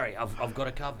 Don't worry. I've got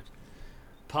it covered.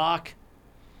 Park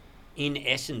in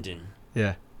Essendon.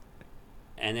 Yeah.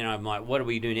 And then I'm like, what do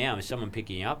we do now? Is someone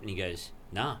picking you up? And he goes,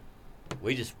 nah.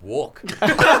 We just walk. and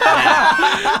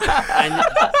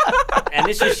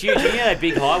this is huge. You know that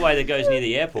big highway that goes near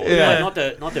the airport? Yeah.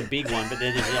 Like, not the big one, but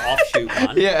there's an offshoot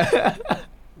one. Yeah.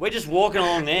 We're just walking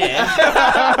along there.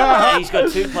 And he's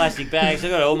got 2 plastic bags.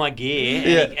 I've got all my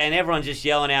gear. And everyone's just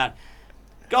yelling out,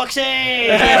 Goxie!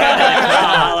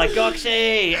 Like,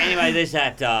 Goxie! Anyway, there's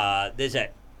that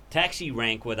taxi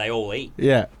rank where they all eat.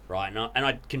 Yeah. Right? And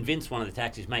I convinced one of the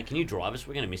taxis, mate, can you drive us?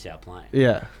 We're going to miss our plane.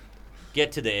 Yeah.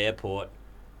 Get to the airport.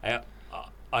 I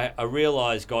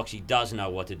realise Goxie doesn't know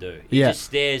what to do. He Yeah. just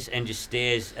stares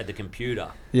at the computer.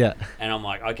 Yeah. And I'm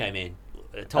like, okay, man.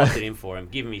 I typed it in for him,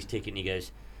 give him his ticket, and he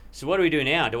goes, so what do we do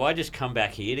now? Do I just come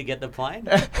back here to get the plane?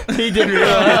 He didn't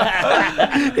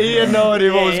realise. He had no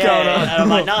idea what was going on. And I'm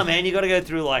like, no, man, you got to go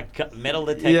through like metal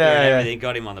detector and everything.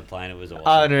 Got him on the plane. It was awesome.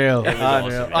 Unreal. It was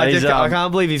awesome, I, man. I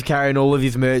can't believe he's carrying all of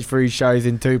his merch for his shows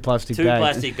in 2 plastic 2 bags.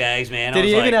 plastic bags, man. Did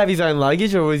he I was even like, have his own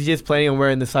luggage, or was he just planning on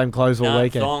wearing the same clothes all no,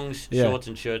 weekend? thongs, shorts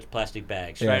and shirts, plastic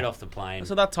bags, straight off the plane.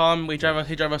 So that time he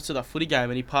drove us to the footy game,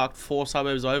 and he parked 4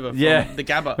 suburbs over from the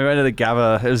Gabba. We went to the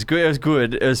Gabba. It was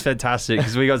good. It was fantastic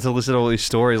because we got to listen to all these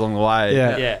stories along the way.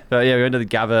 Yeah. But yeah, we went to the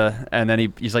Gabba, and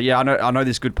then he's like, yeah, I know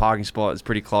this good parking spot. It's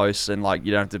pretty close, and like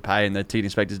you don't have to pay, and the ticket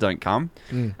inspectors don't come.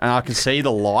 And I can see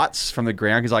the lights from the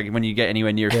ground because like when you get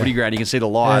anywhere near a footy ground, you can see the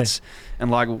lights. And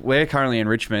like we're currently in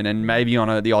Richmond, and maybe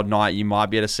on the odd night you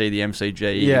might be able to see the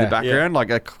MCG in the background, like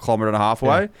 1.5 kilometres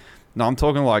away. No, I'm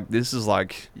talking like this is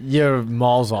like You're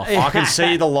miles off. I can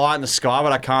see the light in the sky,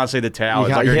 but I can't see the towers.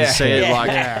 Like I can see it like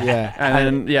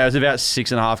and then it was about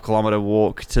 6.5 kilometre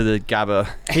walk to the Gabba.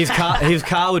 His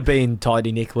car would be in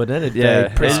tidy nick, wouldn't it?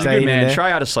 It was good, man. Trey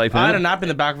had to sleep in I had a it. nap in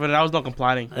the back of it, and I was not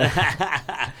complaining.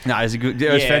 No, it was good.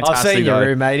 It was fantastic. I've seen your though.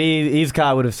 room, mate. His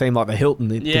car would have seemed like the Hilton.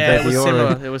 Yeah, it was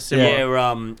similar. It was similar.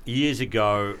 Yeah, years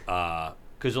ago,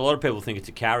 because a lot of people think it's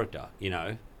a character, you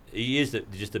know. He is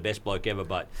just the best bloke ever,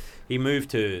 but he moved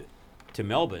to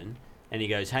Melbourne, and he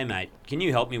goes, hey, mate, can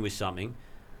you help me with something?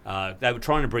 They were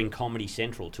trying to bring Comedy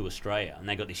Central to Australia, and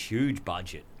they got this huge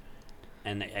budget.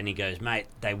 And he goes, mate,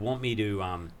 they want me to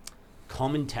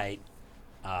commentate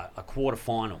a quarter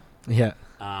final. Yeah.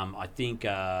 I think,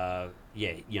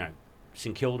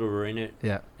 St Kilda were in it.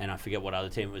 Yeah. And I forget what other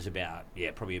team it was about.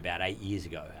 Yeah, probably about 8 years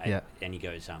ago. Yeah. And he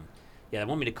goes, they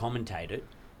want me to commentate it.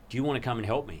 Do you want to come and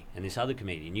help me? And this other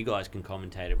comedian, you guys can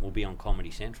commentate it. We'll be on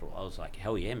Comedy Central. I was like,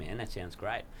 hell yeah, man, that sounds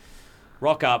great.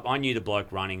 Rock up. I knew the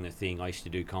bloke running the thing. I used to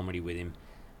do comedy with him.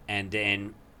 And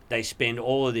then they spend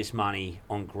all of this money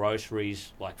on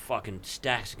groceries, like fucking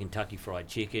stacks of Kentucky Fried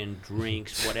Chicken,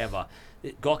 drinks, whatever.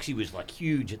 Goxie was like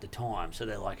huge at the time, so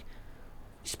they're like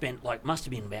spent like must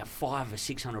have been about $500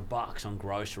 or $600 on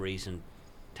groceries and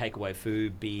takeaway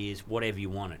food, beers, whatever you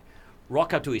wanted.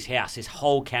 Rock up to his house. This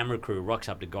whole camera crew rocks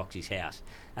up to Goxie's house,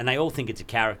 and they all think it's a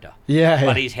character. Yeah.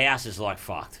 But his house is like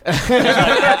fucked.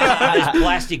 There's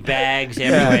plastic bags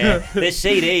everywhere. There's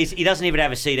CDs. He doesn't even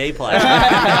have a CD player.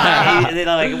 They're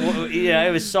like,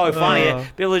 it was so funny.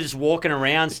 People are just walking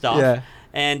around stuff. Yeah.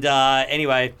 And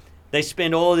anyway, they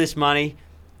spend all this money.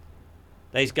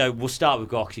 They just go, we'll start with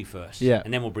Goxie first. Yeah.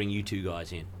 And then we'll bring you two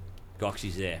guys in.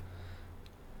 Goxie's there.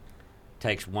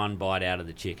 Takes one bite out of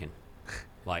the chicken.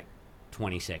 Like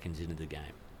 20 seconds into the game.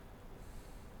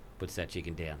 Puts that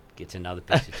chicken down. Gets another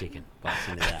piece of chicken. Bites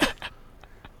into that.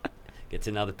 Gets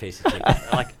another piece of chicken.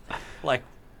 Like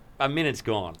a minute's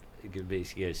gone. It could be,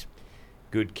 he goes,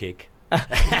 good kick. And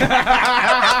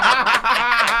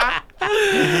I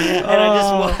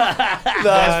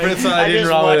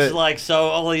just watched like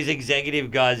all these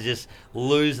executive guys just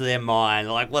lose their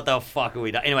mind. Like, what the fuck are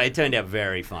we doing? Anyway, it turned out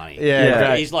very funny.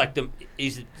 Yeah. He's like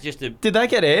he's just a. Did that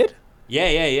get aired? Yeah.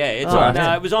 It's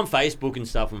it was on Facebook and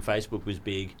stuff when Facebook was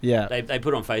big. Yeah. They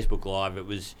put on Facebook Live. It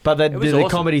was. But it was the awesome.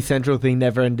 Comedy Central thing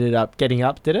never ended up getting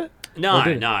up, did it? No.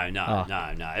 It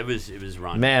was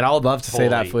run. Man, I would love to see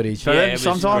that poorly. footage. But Yeah, then it was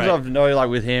sometimes great. I've know like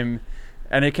with him,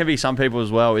 and it can be some people as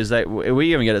well. Is that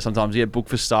we even get it sometimes? You get booked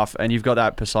for stuff, and you've got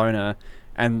that persona,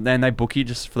 and then they book you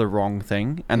just for the wrong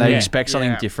thing, and they expect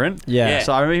something different. Yeah.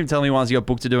 So I remember him telling me once he got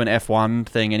booked to do an F1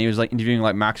 thing, and he was like interviewing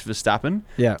like Max Verstappen.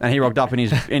 Yeah. And he rocked up in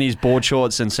his board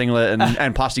shorts and singlet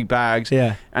and plastic bags.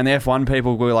 Yeah. And the F1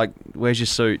 people were like, "Where's your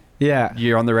suit? Yeah.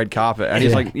 You're on the red carpet." And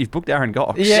he's like, "You've booked Aaron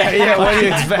Gox." Yeah. What do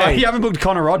you expect? Like, you haven't booked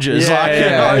Connor Rogers.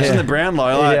 It's in the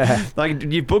Brownlow. Like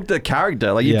you've booked the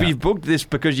character. Like you've booked this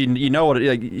because you know what.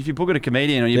 Like if you book it a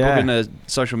comedian or you book it in a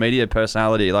social media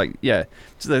personality, like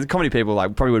so the comedy people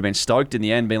like probably would have been stoked in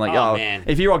the end, being like, man.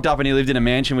 if you rocked up and he lived in a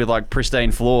mansion with like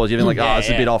pristine floors, you'd be like, it's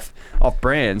a bit off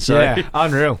brand. So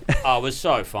Unreal. Oh, it was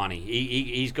so funny.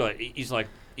 He's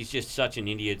just such an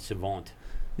idiot savant.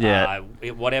 Yeah.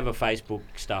 Whatever Facebook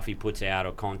stuff he puts out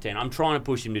or content, I'm trying to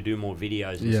push him to do more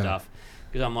videos and stuff.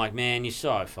 Because I'm like, man, you're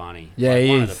so funny. Yeah, like, he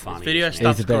one is. of the funniest. Video man.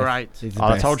 stuff's great.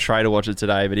 I told Trey to watch it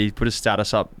today, but he put a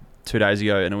status up 2 days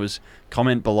ago, and it was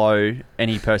comment below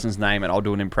any person's name, and I'll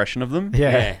do an impression of them.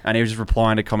 Yeah. And he was just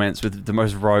replying to comments with the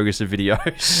most roguish of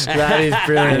videos. That is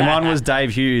brilliant. And one was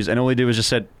Dave Hughes, and all he did was just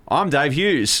said, "I'm Dave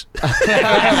Hughes." Some of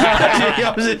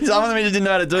them he just didn't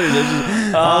know how to do.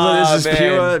 I was like, this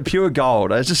is pure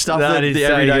gold. It's just stuff that the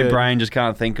everyday brain just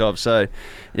can't think of. So,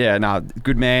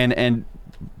 good man. And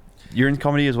you're in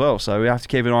comedy as well, so we have to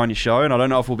keep an eye on your show. And I don't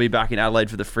know if we'll be back in Adelaide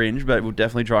for the Fringe, but we'll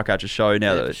definitely try to catch a show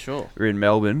now that we're in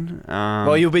Melbourne.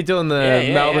 Well, you'll be doing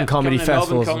the Melbourne Comedy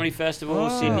Festival. Melbourne Comedy Festival,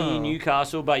 Sydney,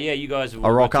 Newcastle. But you guys have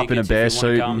I'll rock up in a bear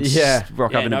suit.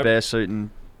 Rock up in a bear suit and...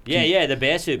 the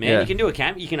bear suit, man. You can do a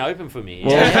camp. You can open for me.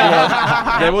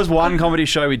 There was one comedy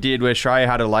show we did where Shrey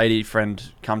had a lady friend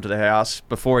come to the house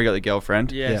before he got the girlfriend.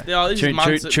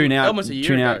 Tune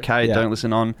out, Kate. Don't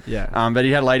listen on. But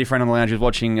he had a lady friend on the lounge. He was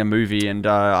watching a movie, and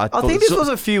I think this was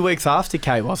a few weeks after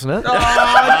Kate, wasn't it?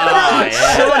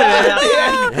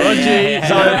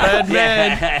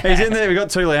 He's in there. We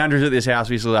got 2 lounge rooms at this house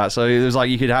we still at. So it was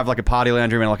like you could have like a party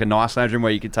lounge room and like a nice lounge room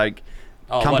where you could take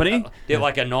company. They're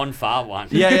like a non-far one.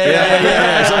 So one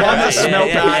that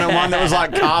smelled bad and one that was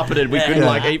like carpeted. We couldn't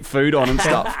like eat food on and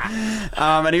stuff.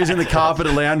 And he was in the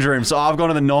carpeted lounge room. So I've gone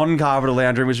to the non-carpeted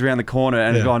lounge room, which is around the corner,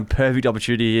 and it's gone perfect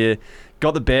opportunity here.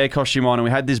 Got the bear costume on, and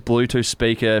we had this Bluetooth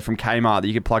speaker from Kmart that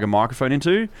you could plug a microphone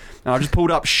into. And I just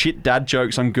pulled up shit dad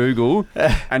jokes on Google,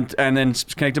 and then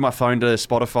connected my phone to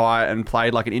Spotify and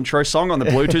played like an intro song on the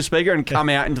Bluetooth speaker, and come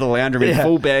out into the lounge room in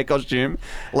full bear costume.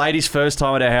 Lady's first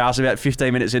time at our house, about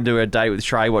 15 minutes into her date with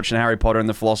Trey, watching Harry Potter and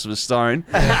the Philosopher's Stone.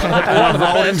 And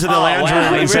I rolled into the lounge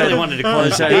room and really wanted to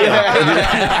close that.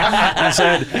 And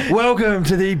said, "Welcome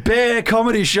to the Bear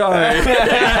Comedy Show."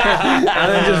 And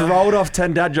then just rolled off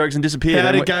 10 dad jokes and disappeared.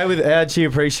 How'd she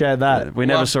appreciate that? We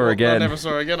never saw her again. I never saw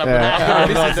her again.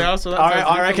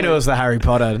 I reckon it was the Harry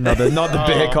Potter, not the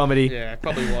bear comedy. Yeah, it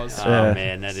probably was. Oh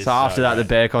man, that is so after that, the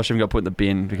bear costume got put in the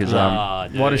bin because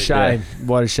what a shame.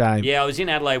 What a shame. Yeah, I was in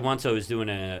Adelaide once. I was doing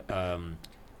a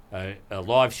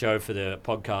live show for the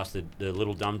podcast, the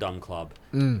Little Dum Dum Club,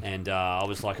 and I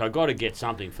was like, I got to get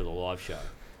something for the live show.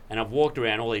 And I've walked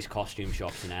around all these costume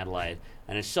shops in Adelaide,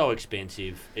 and it's so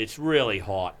expensive. It's really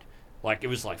hot. Like, it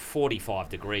was like 45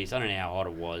 degrees. I don't know how hot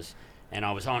it was. And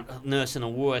I was nursing the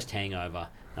worst hangover.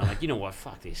 And I'm like, you know what?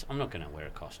 Fuck this. I'm not going to wear a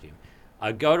costume.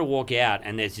 I go to walk out,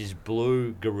 and there's this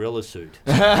blue gorilla suit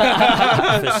for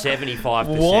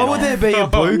 75%. Why would there be a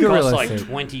blue gorilla suit? suit? Costs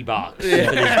like $20 for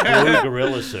this blue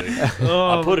gorilla suit.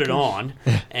 I put it on,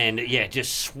 and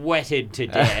just sweated to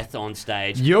death on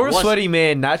stage. You're a sweaty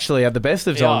man naturally at the best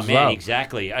of times. Oh man,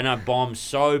 exactly. And I bombed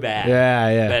so bad.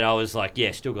 Yeah. But I was like,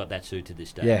 still got that suit to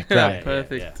this day. Yeah, great.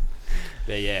 Perfect.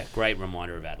 But great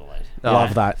reminder of Adelaide.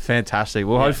 Love that. Fantastic.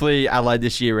 Well, hopefully Adelaide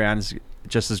this year round is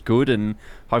just as good, and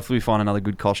hopefully we find another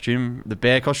good costume. The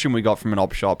bear costume we got from an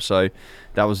op shop, so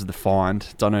that was the find.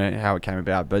 Don't know how it came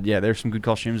about, but there's some good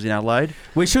costumes in Adelaide.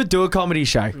 We should do a comedy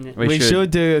show. We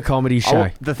should do a comedy show.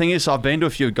 The thing is, I've been to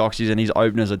a few Goxies, and his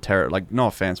openers are terrible. Like, no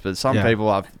offense, but some people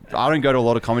I don't go to a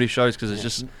lot of comedy shows because it's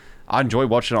just. I enjoy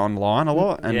watching it online a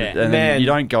lot, and then you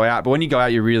don't go out. But when you go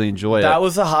out, you really enjoy it. That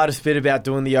was the hardest bit about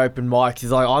doing the open mics.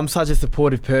 Is like, I'm such a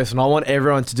supportive person. I want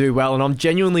everyone to do well, and I'm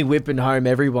genuinely whipping home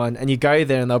everyone. And you go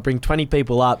there, and they'll bring 20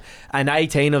 people up, and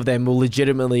 18 of them will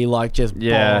legitimately just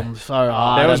bomb so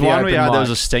hard. There was one we had. Mic. There was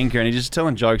a stinker, and he's just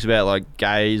telling jokes about like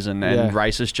gays and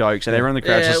racist jokes, and everyone in the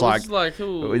crowd's just like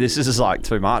this is just like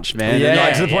too much, man. Yeah, and,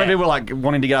 like, to the point people were like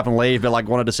wanting to get up and leave, but like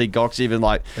wanted to see Gox even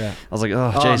like. I was like,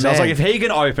 oh jeez. I was like, if he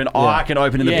can open, I can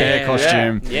open in the bear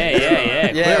costume.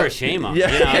 Hiroshima. You know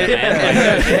what I mean?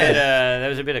 There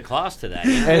was a bit of class to that.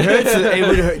 You know?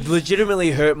 It would legitimately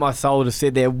hurt my soul to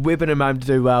sit there whipping him home to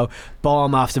do well,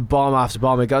 bomb after bomb after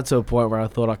bomb. It got to a point where I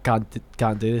thought I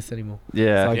can't do this anymore.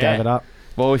 Yeah. So I gave it up.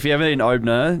 Well, if you ever need an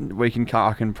opener,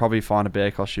 I can probably find a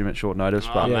bear costume at short notice.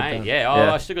 Oh, mate,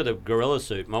 I still got the gorilla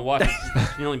suit. My wife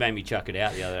nearly made me chuck it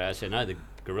out the other day. I said, no, the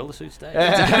gorilla suit stays.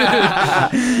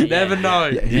 Never know.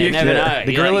 You never know.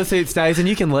 The gorilla suit stays, and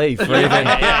you can leave for even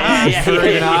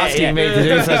asking me to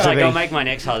do such a thing. I'll make my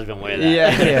next husband wear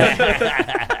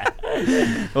that.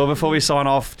 Well, before we sign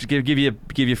off, give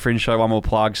your Fringe show one more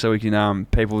plug so we can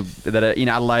people that are in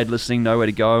Adelaide listening know where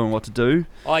to go and what to do.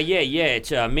 Oh yeah,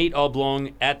 it's Meet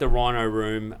Oblong at the Rhino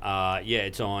Room.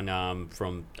 It's on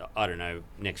from I don't know,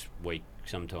 next week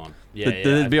sometime.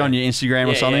 It'll be on your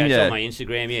Instagram or something. It's on my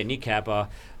Instagram. Nick Kappa.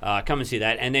 Come and see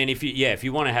that. And then if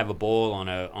you want to have a ball on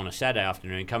a Saturday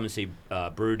afternoon, come and see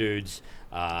Brew Dudes.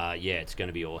 It's going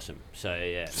to be awesome.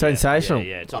 So sensational.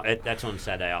 That's on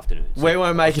Saturday afternoon. So we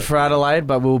won't make it for Adelaide,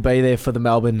 but we'll be there for the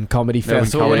Melbourne Comedy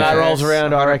Festival. When that rolls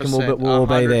around, I reckon we'll all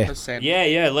be there.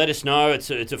 Yeah. Let us know. It's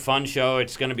a fun show.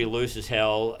 It's going to be loose as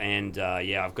hell, and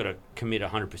I've got to commit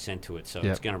 100% to it. So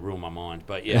it's going to ruin my mind.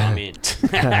 But I'm in.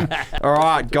 All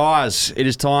right, guys, it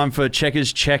is time for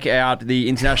Checkers Check Out, the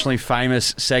internationally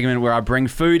famous segment where I bring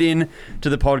food in to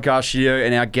the podcast studio,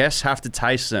 and our guests have to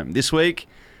taste them. This week,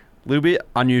 a little bit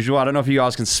unusual. I don't know if you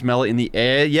guys can smell it in the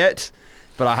air yet,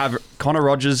 but I have Connor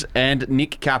Rogers and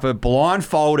Nick Kappa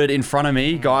blindfolded in front of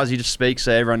me. Guys, you just speak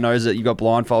so everyone knows that you got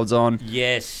blindfolds on.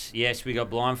 Yes, we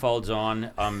got blindfolds on.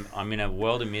 I'm in a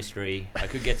world of mystery. I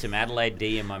could get some Adelaide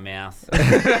D in my mouth.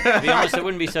 To be honest, I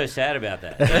wouldn't be so sad about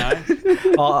that. You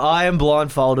know? I am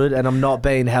blindfolded and I'm not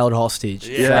being held hostage.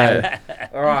 Yeah.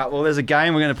 All right, well, there's a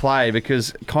game we're going to play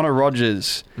because Connor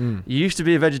Rogers, you used to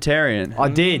be a vegetarian. I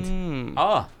did.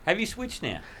 Oh, have you switch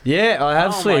now? Yeah, I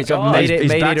have switched.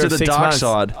 He's back to the dark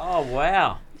side. Oh,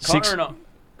 wow.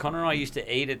 Connor and I used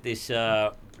to eat at this,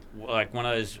 like one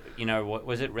of those, what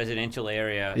was it, residential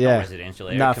area? Yeah. Not residential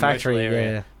area. No, commercial factory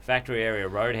area. yeah. Factory area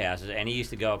roadhouses, and he used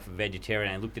to go up for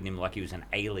vegetarian and looked at him like he was an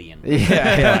alien.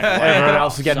 Yeah. Like, wow, everyone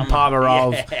else was getting parma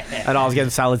rolls and I was getting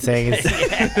salad sandwiches.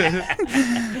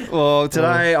 Well,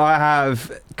 today I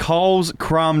have Cole's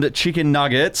crumbed chicken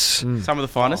nuggets. Some of the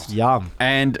finest. Yum.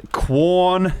 And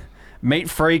Quorn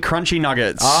meat-free crunchy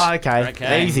nuggets. Oh,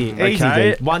 okay. Easy,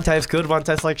 dude. One tastes good, one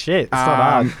tastes like shit. It's not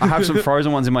hard. I have some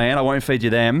frozen ones in my hand. I won't feed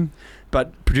you them.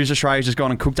 But producer Shrey's just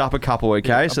gone and cooked up a couple,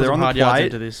 okay? So they're on the plate.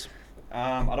 Into this.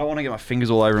 I don't want to get my fingers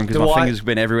all over them because my fingers have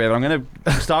been everywhere. But I'm going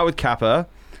to start with Kappa.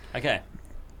 Okay.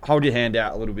 Hold your hand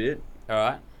out a little bit. All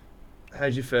right.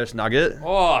 How's your first nugget?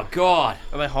 Oh, God.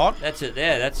 Are they hot? That's it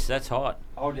there. That's hot.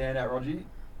 Hold your hand out, Rogie.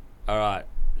 All right.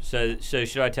 So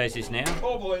should I taste this now?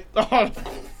 Oh, boy.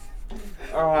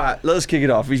 All right, let's kick it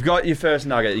off. You've got your first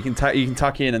nugget. You can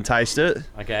tuck in and taste it.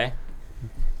 Okay.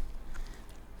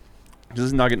 This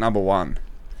is nugget number 1.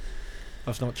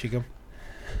 That's not chicken.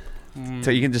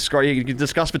 So you can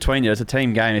discuss between you. It's a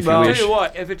team game if you I'll wish. tell you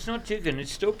what, if it's not chicken,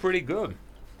 it's still pretty good.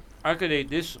 I could eat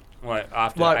this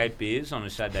after 8 beers on a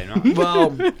Saturday night.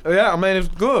 Well, yeah, I mean, it's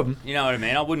good. You know what I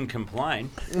mean? I wouldn't complain.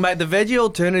 Mate, the veggie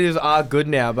alternatives are good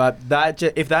now, but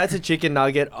if that's a chicken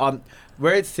nugget,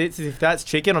 where it sits is if that's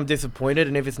chicken, I'm disappointed,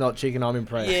 and if it's not chicken, I'm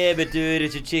impressed. Yeah, but dude,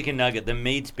 it's a chicken nugget. The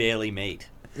meat's barely meat.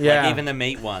 Yeah. Like, even the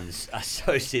meat ones are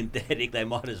so synthetic, they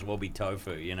might as well be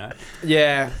tofu,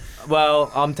 Yeah.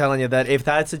 Well, I'm telling you that if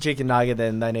that's a chicken nugget,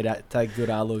 then they need to take a good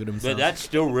hard look at themselves. But that's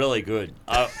still really good.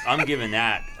 I'm giving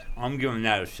that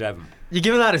a 7. You're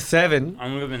giving that a 7?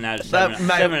 I'm giving that a That- 7,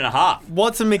 mate, 7.5.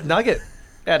 What's a McNugget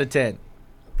out of 10?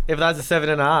 If that's a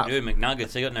 7.5. Dude,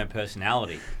 McNuggets, they got no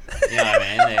personality. You know what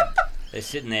I mean? They're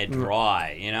sitting there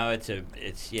dry.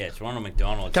 It's Ronald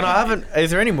McDonald. Can I have an?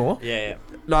 Is there any more? Yeah.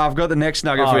 No, I've got the next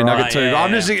nugget for you, nugget right, 2. yeah,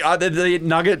 I'm yeah. just the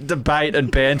nugget debate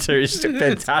and banter is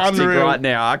fantastic unreal. right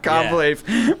now. I can't Yeah.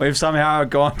 believe we've somehow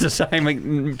gone to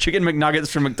saying chicken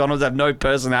McNuggets from McDonald's have no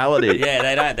personality. Yeah,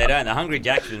 they don't. The Hungry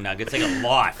Jack's McNuggets, they got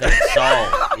life. They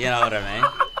got soul. You know what I mean?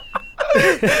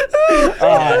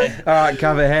 All right,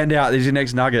 cover, hand out. There's your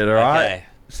next nugget, all right? Okay.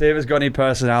 See if it's got any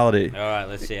personality. All right,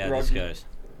 let's see how this goes.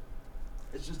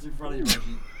 It's just in front of you,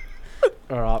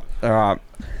 All right. All right.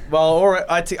 Well, all right.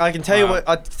 I can tell you what.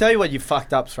 I tell you what you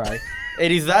fucked up, Stray.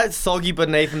 It is that soggy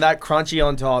beneath and that crunchy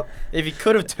on top. If you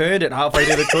could have turned it halfway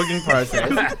through the cooking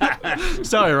process.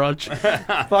 Sorry, Rog.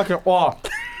 Fucking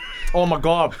oh my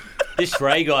god. This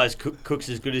Ray guy's cooks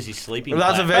as good as his sleeping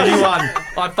That's a platform. veggie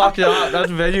one. I fucked it up. That's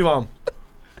a veggie one.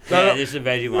 Yeah, this is a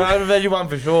veggie one. That's a veggie one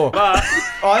for sure. But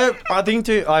I think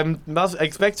I must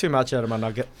expect too much out of my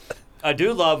nugget. I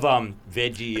do love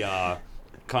veggie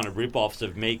kind of rip-offs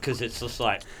of meat because it's just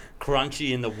like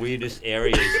crunchy in the weirdest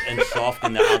areas and soft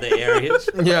in the other areas.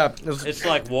 Yeah. It's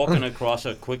like walking across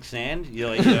a quicksand. You're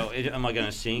like, am I going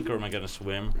to sink or am I going to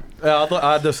swim? I thought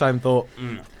I had the same thought.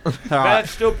 But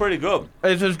it's still pretty good.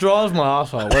 It's as dry as my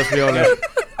asshole. Let's be honest.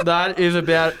 That is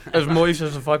about as moist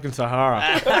as the fucking Sahara.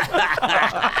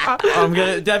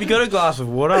 Have you got a glass of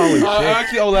water? Holy shit. I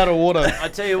actually all out of water. I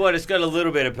tell you what, it's got a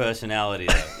little bit of personality,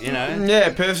 though.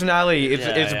 Yeah, personality. It's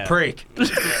Yeah. a prick.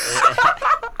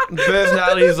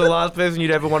 Personality is the last person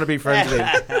you'd ever want to be friends with.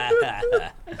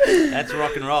 That's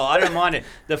rock and roll. I don't mind it.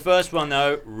 The first one,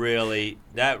 though, really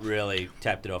tapped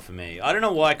it off for me. I don't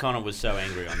know why Connor was so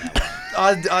angry on that one.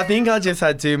 I think I just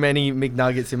had too many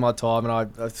McNuggets in my time, and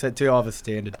I set too high of a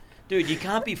standard. Dude, you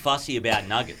can't be fussy about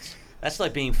nuggets. That's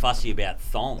like being fussy about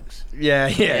thongs. Yeah,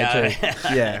 true. Yeah.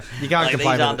 Yeah, you can't Like,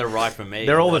 complain. these aren't the right for me.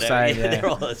 They're all the whatever. same, yeah. They're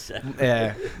all the same.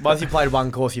 Yeah, once you played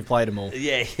one course, you've played them all.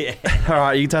 Yeah. All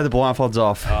right, you can take the blindfolds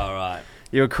off. All right.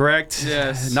 You were correct.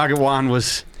 Yes. Nugget 1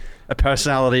 was a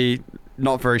personality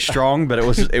not very strong, but it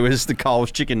was the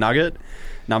Coles chicken nugget.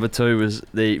 Number 2 was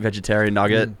the vegetarian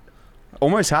nugget.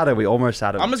 Almost had it. We almost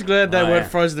had it. I'm just glad they Oh, weren't yeah.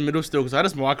 frozen in the middle still because I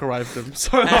just microwaved them.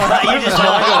 So You just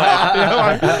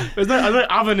there's no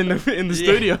oven in the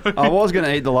studio. I was going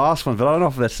to eat the last one, but I don't know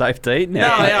if they're safe to eat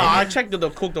now. No, yeah, I checked that they're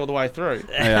cooked all the way through.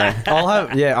 Yeah. I'll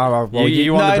have. Yeah. All right. Well,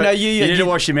 you want no. you need to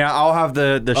wash your mouth. I'll have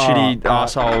the shitty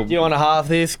arsehole. Do you want to half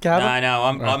this, Cabin? No,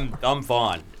 I'm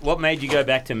fine. What made you go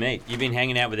back to me? You've been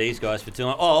hanging out with these guys for too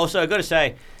long. Oh, also, I got to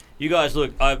say, you guys,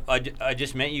 look, I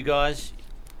just met you guys.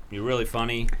 You're really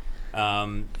funny.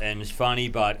 And it's funny,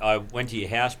 but I went to your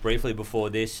house briefly before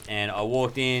this, and I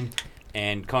walked in,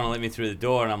 and Connor let me through the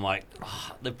door, and I'm like,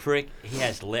 the prick, he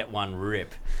has let one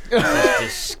rip. It's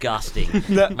disgusting.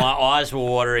 My eyes were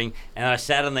watering, and I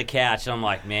sat on the couch, and I'm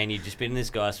like, man, you've just been in this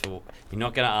guy's for. You're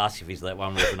not going to ask if he's let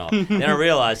one rip or not. Then I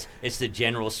realised it's the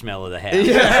general smell of the house.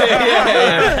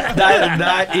 Yeah.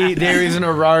 There is an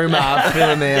aroma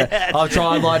filling there. I've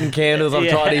tried lighting candles. I've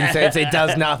tried incense. It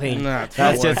does nothing. Nah, it's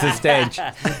That's fine. just a stench.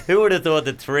 Who would have thought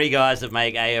that 3 guys that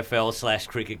make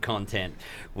AFL/cricket content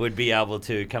would be able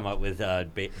to come up with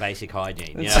basic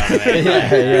hygiene? You know what I mean?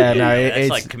 No, That's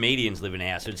like comedians live in a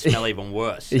house. It'd smell even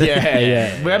worse.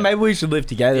 Yeah. Well, maybe we should live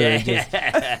together and just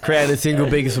create the single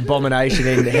biggest abomination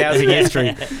in housing history.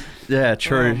 Yeah,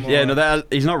 true.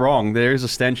 He's not wrong. There is a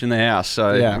stench in the house,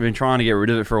 so Yeah. we've been trying to get rid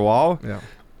of it for a while. Yeah.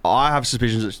 I have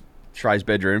suspicions it's Trey's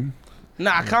bedroom.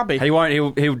 Nah, it can't be. He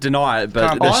won't. He'll deny it.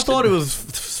 But I thought it was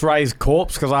Sray's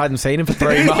corpse because I hadn't seen him for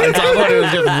 3 months. I thought it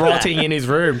was just rotting in his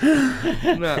room.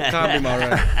 No, it can't be my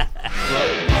room.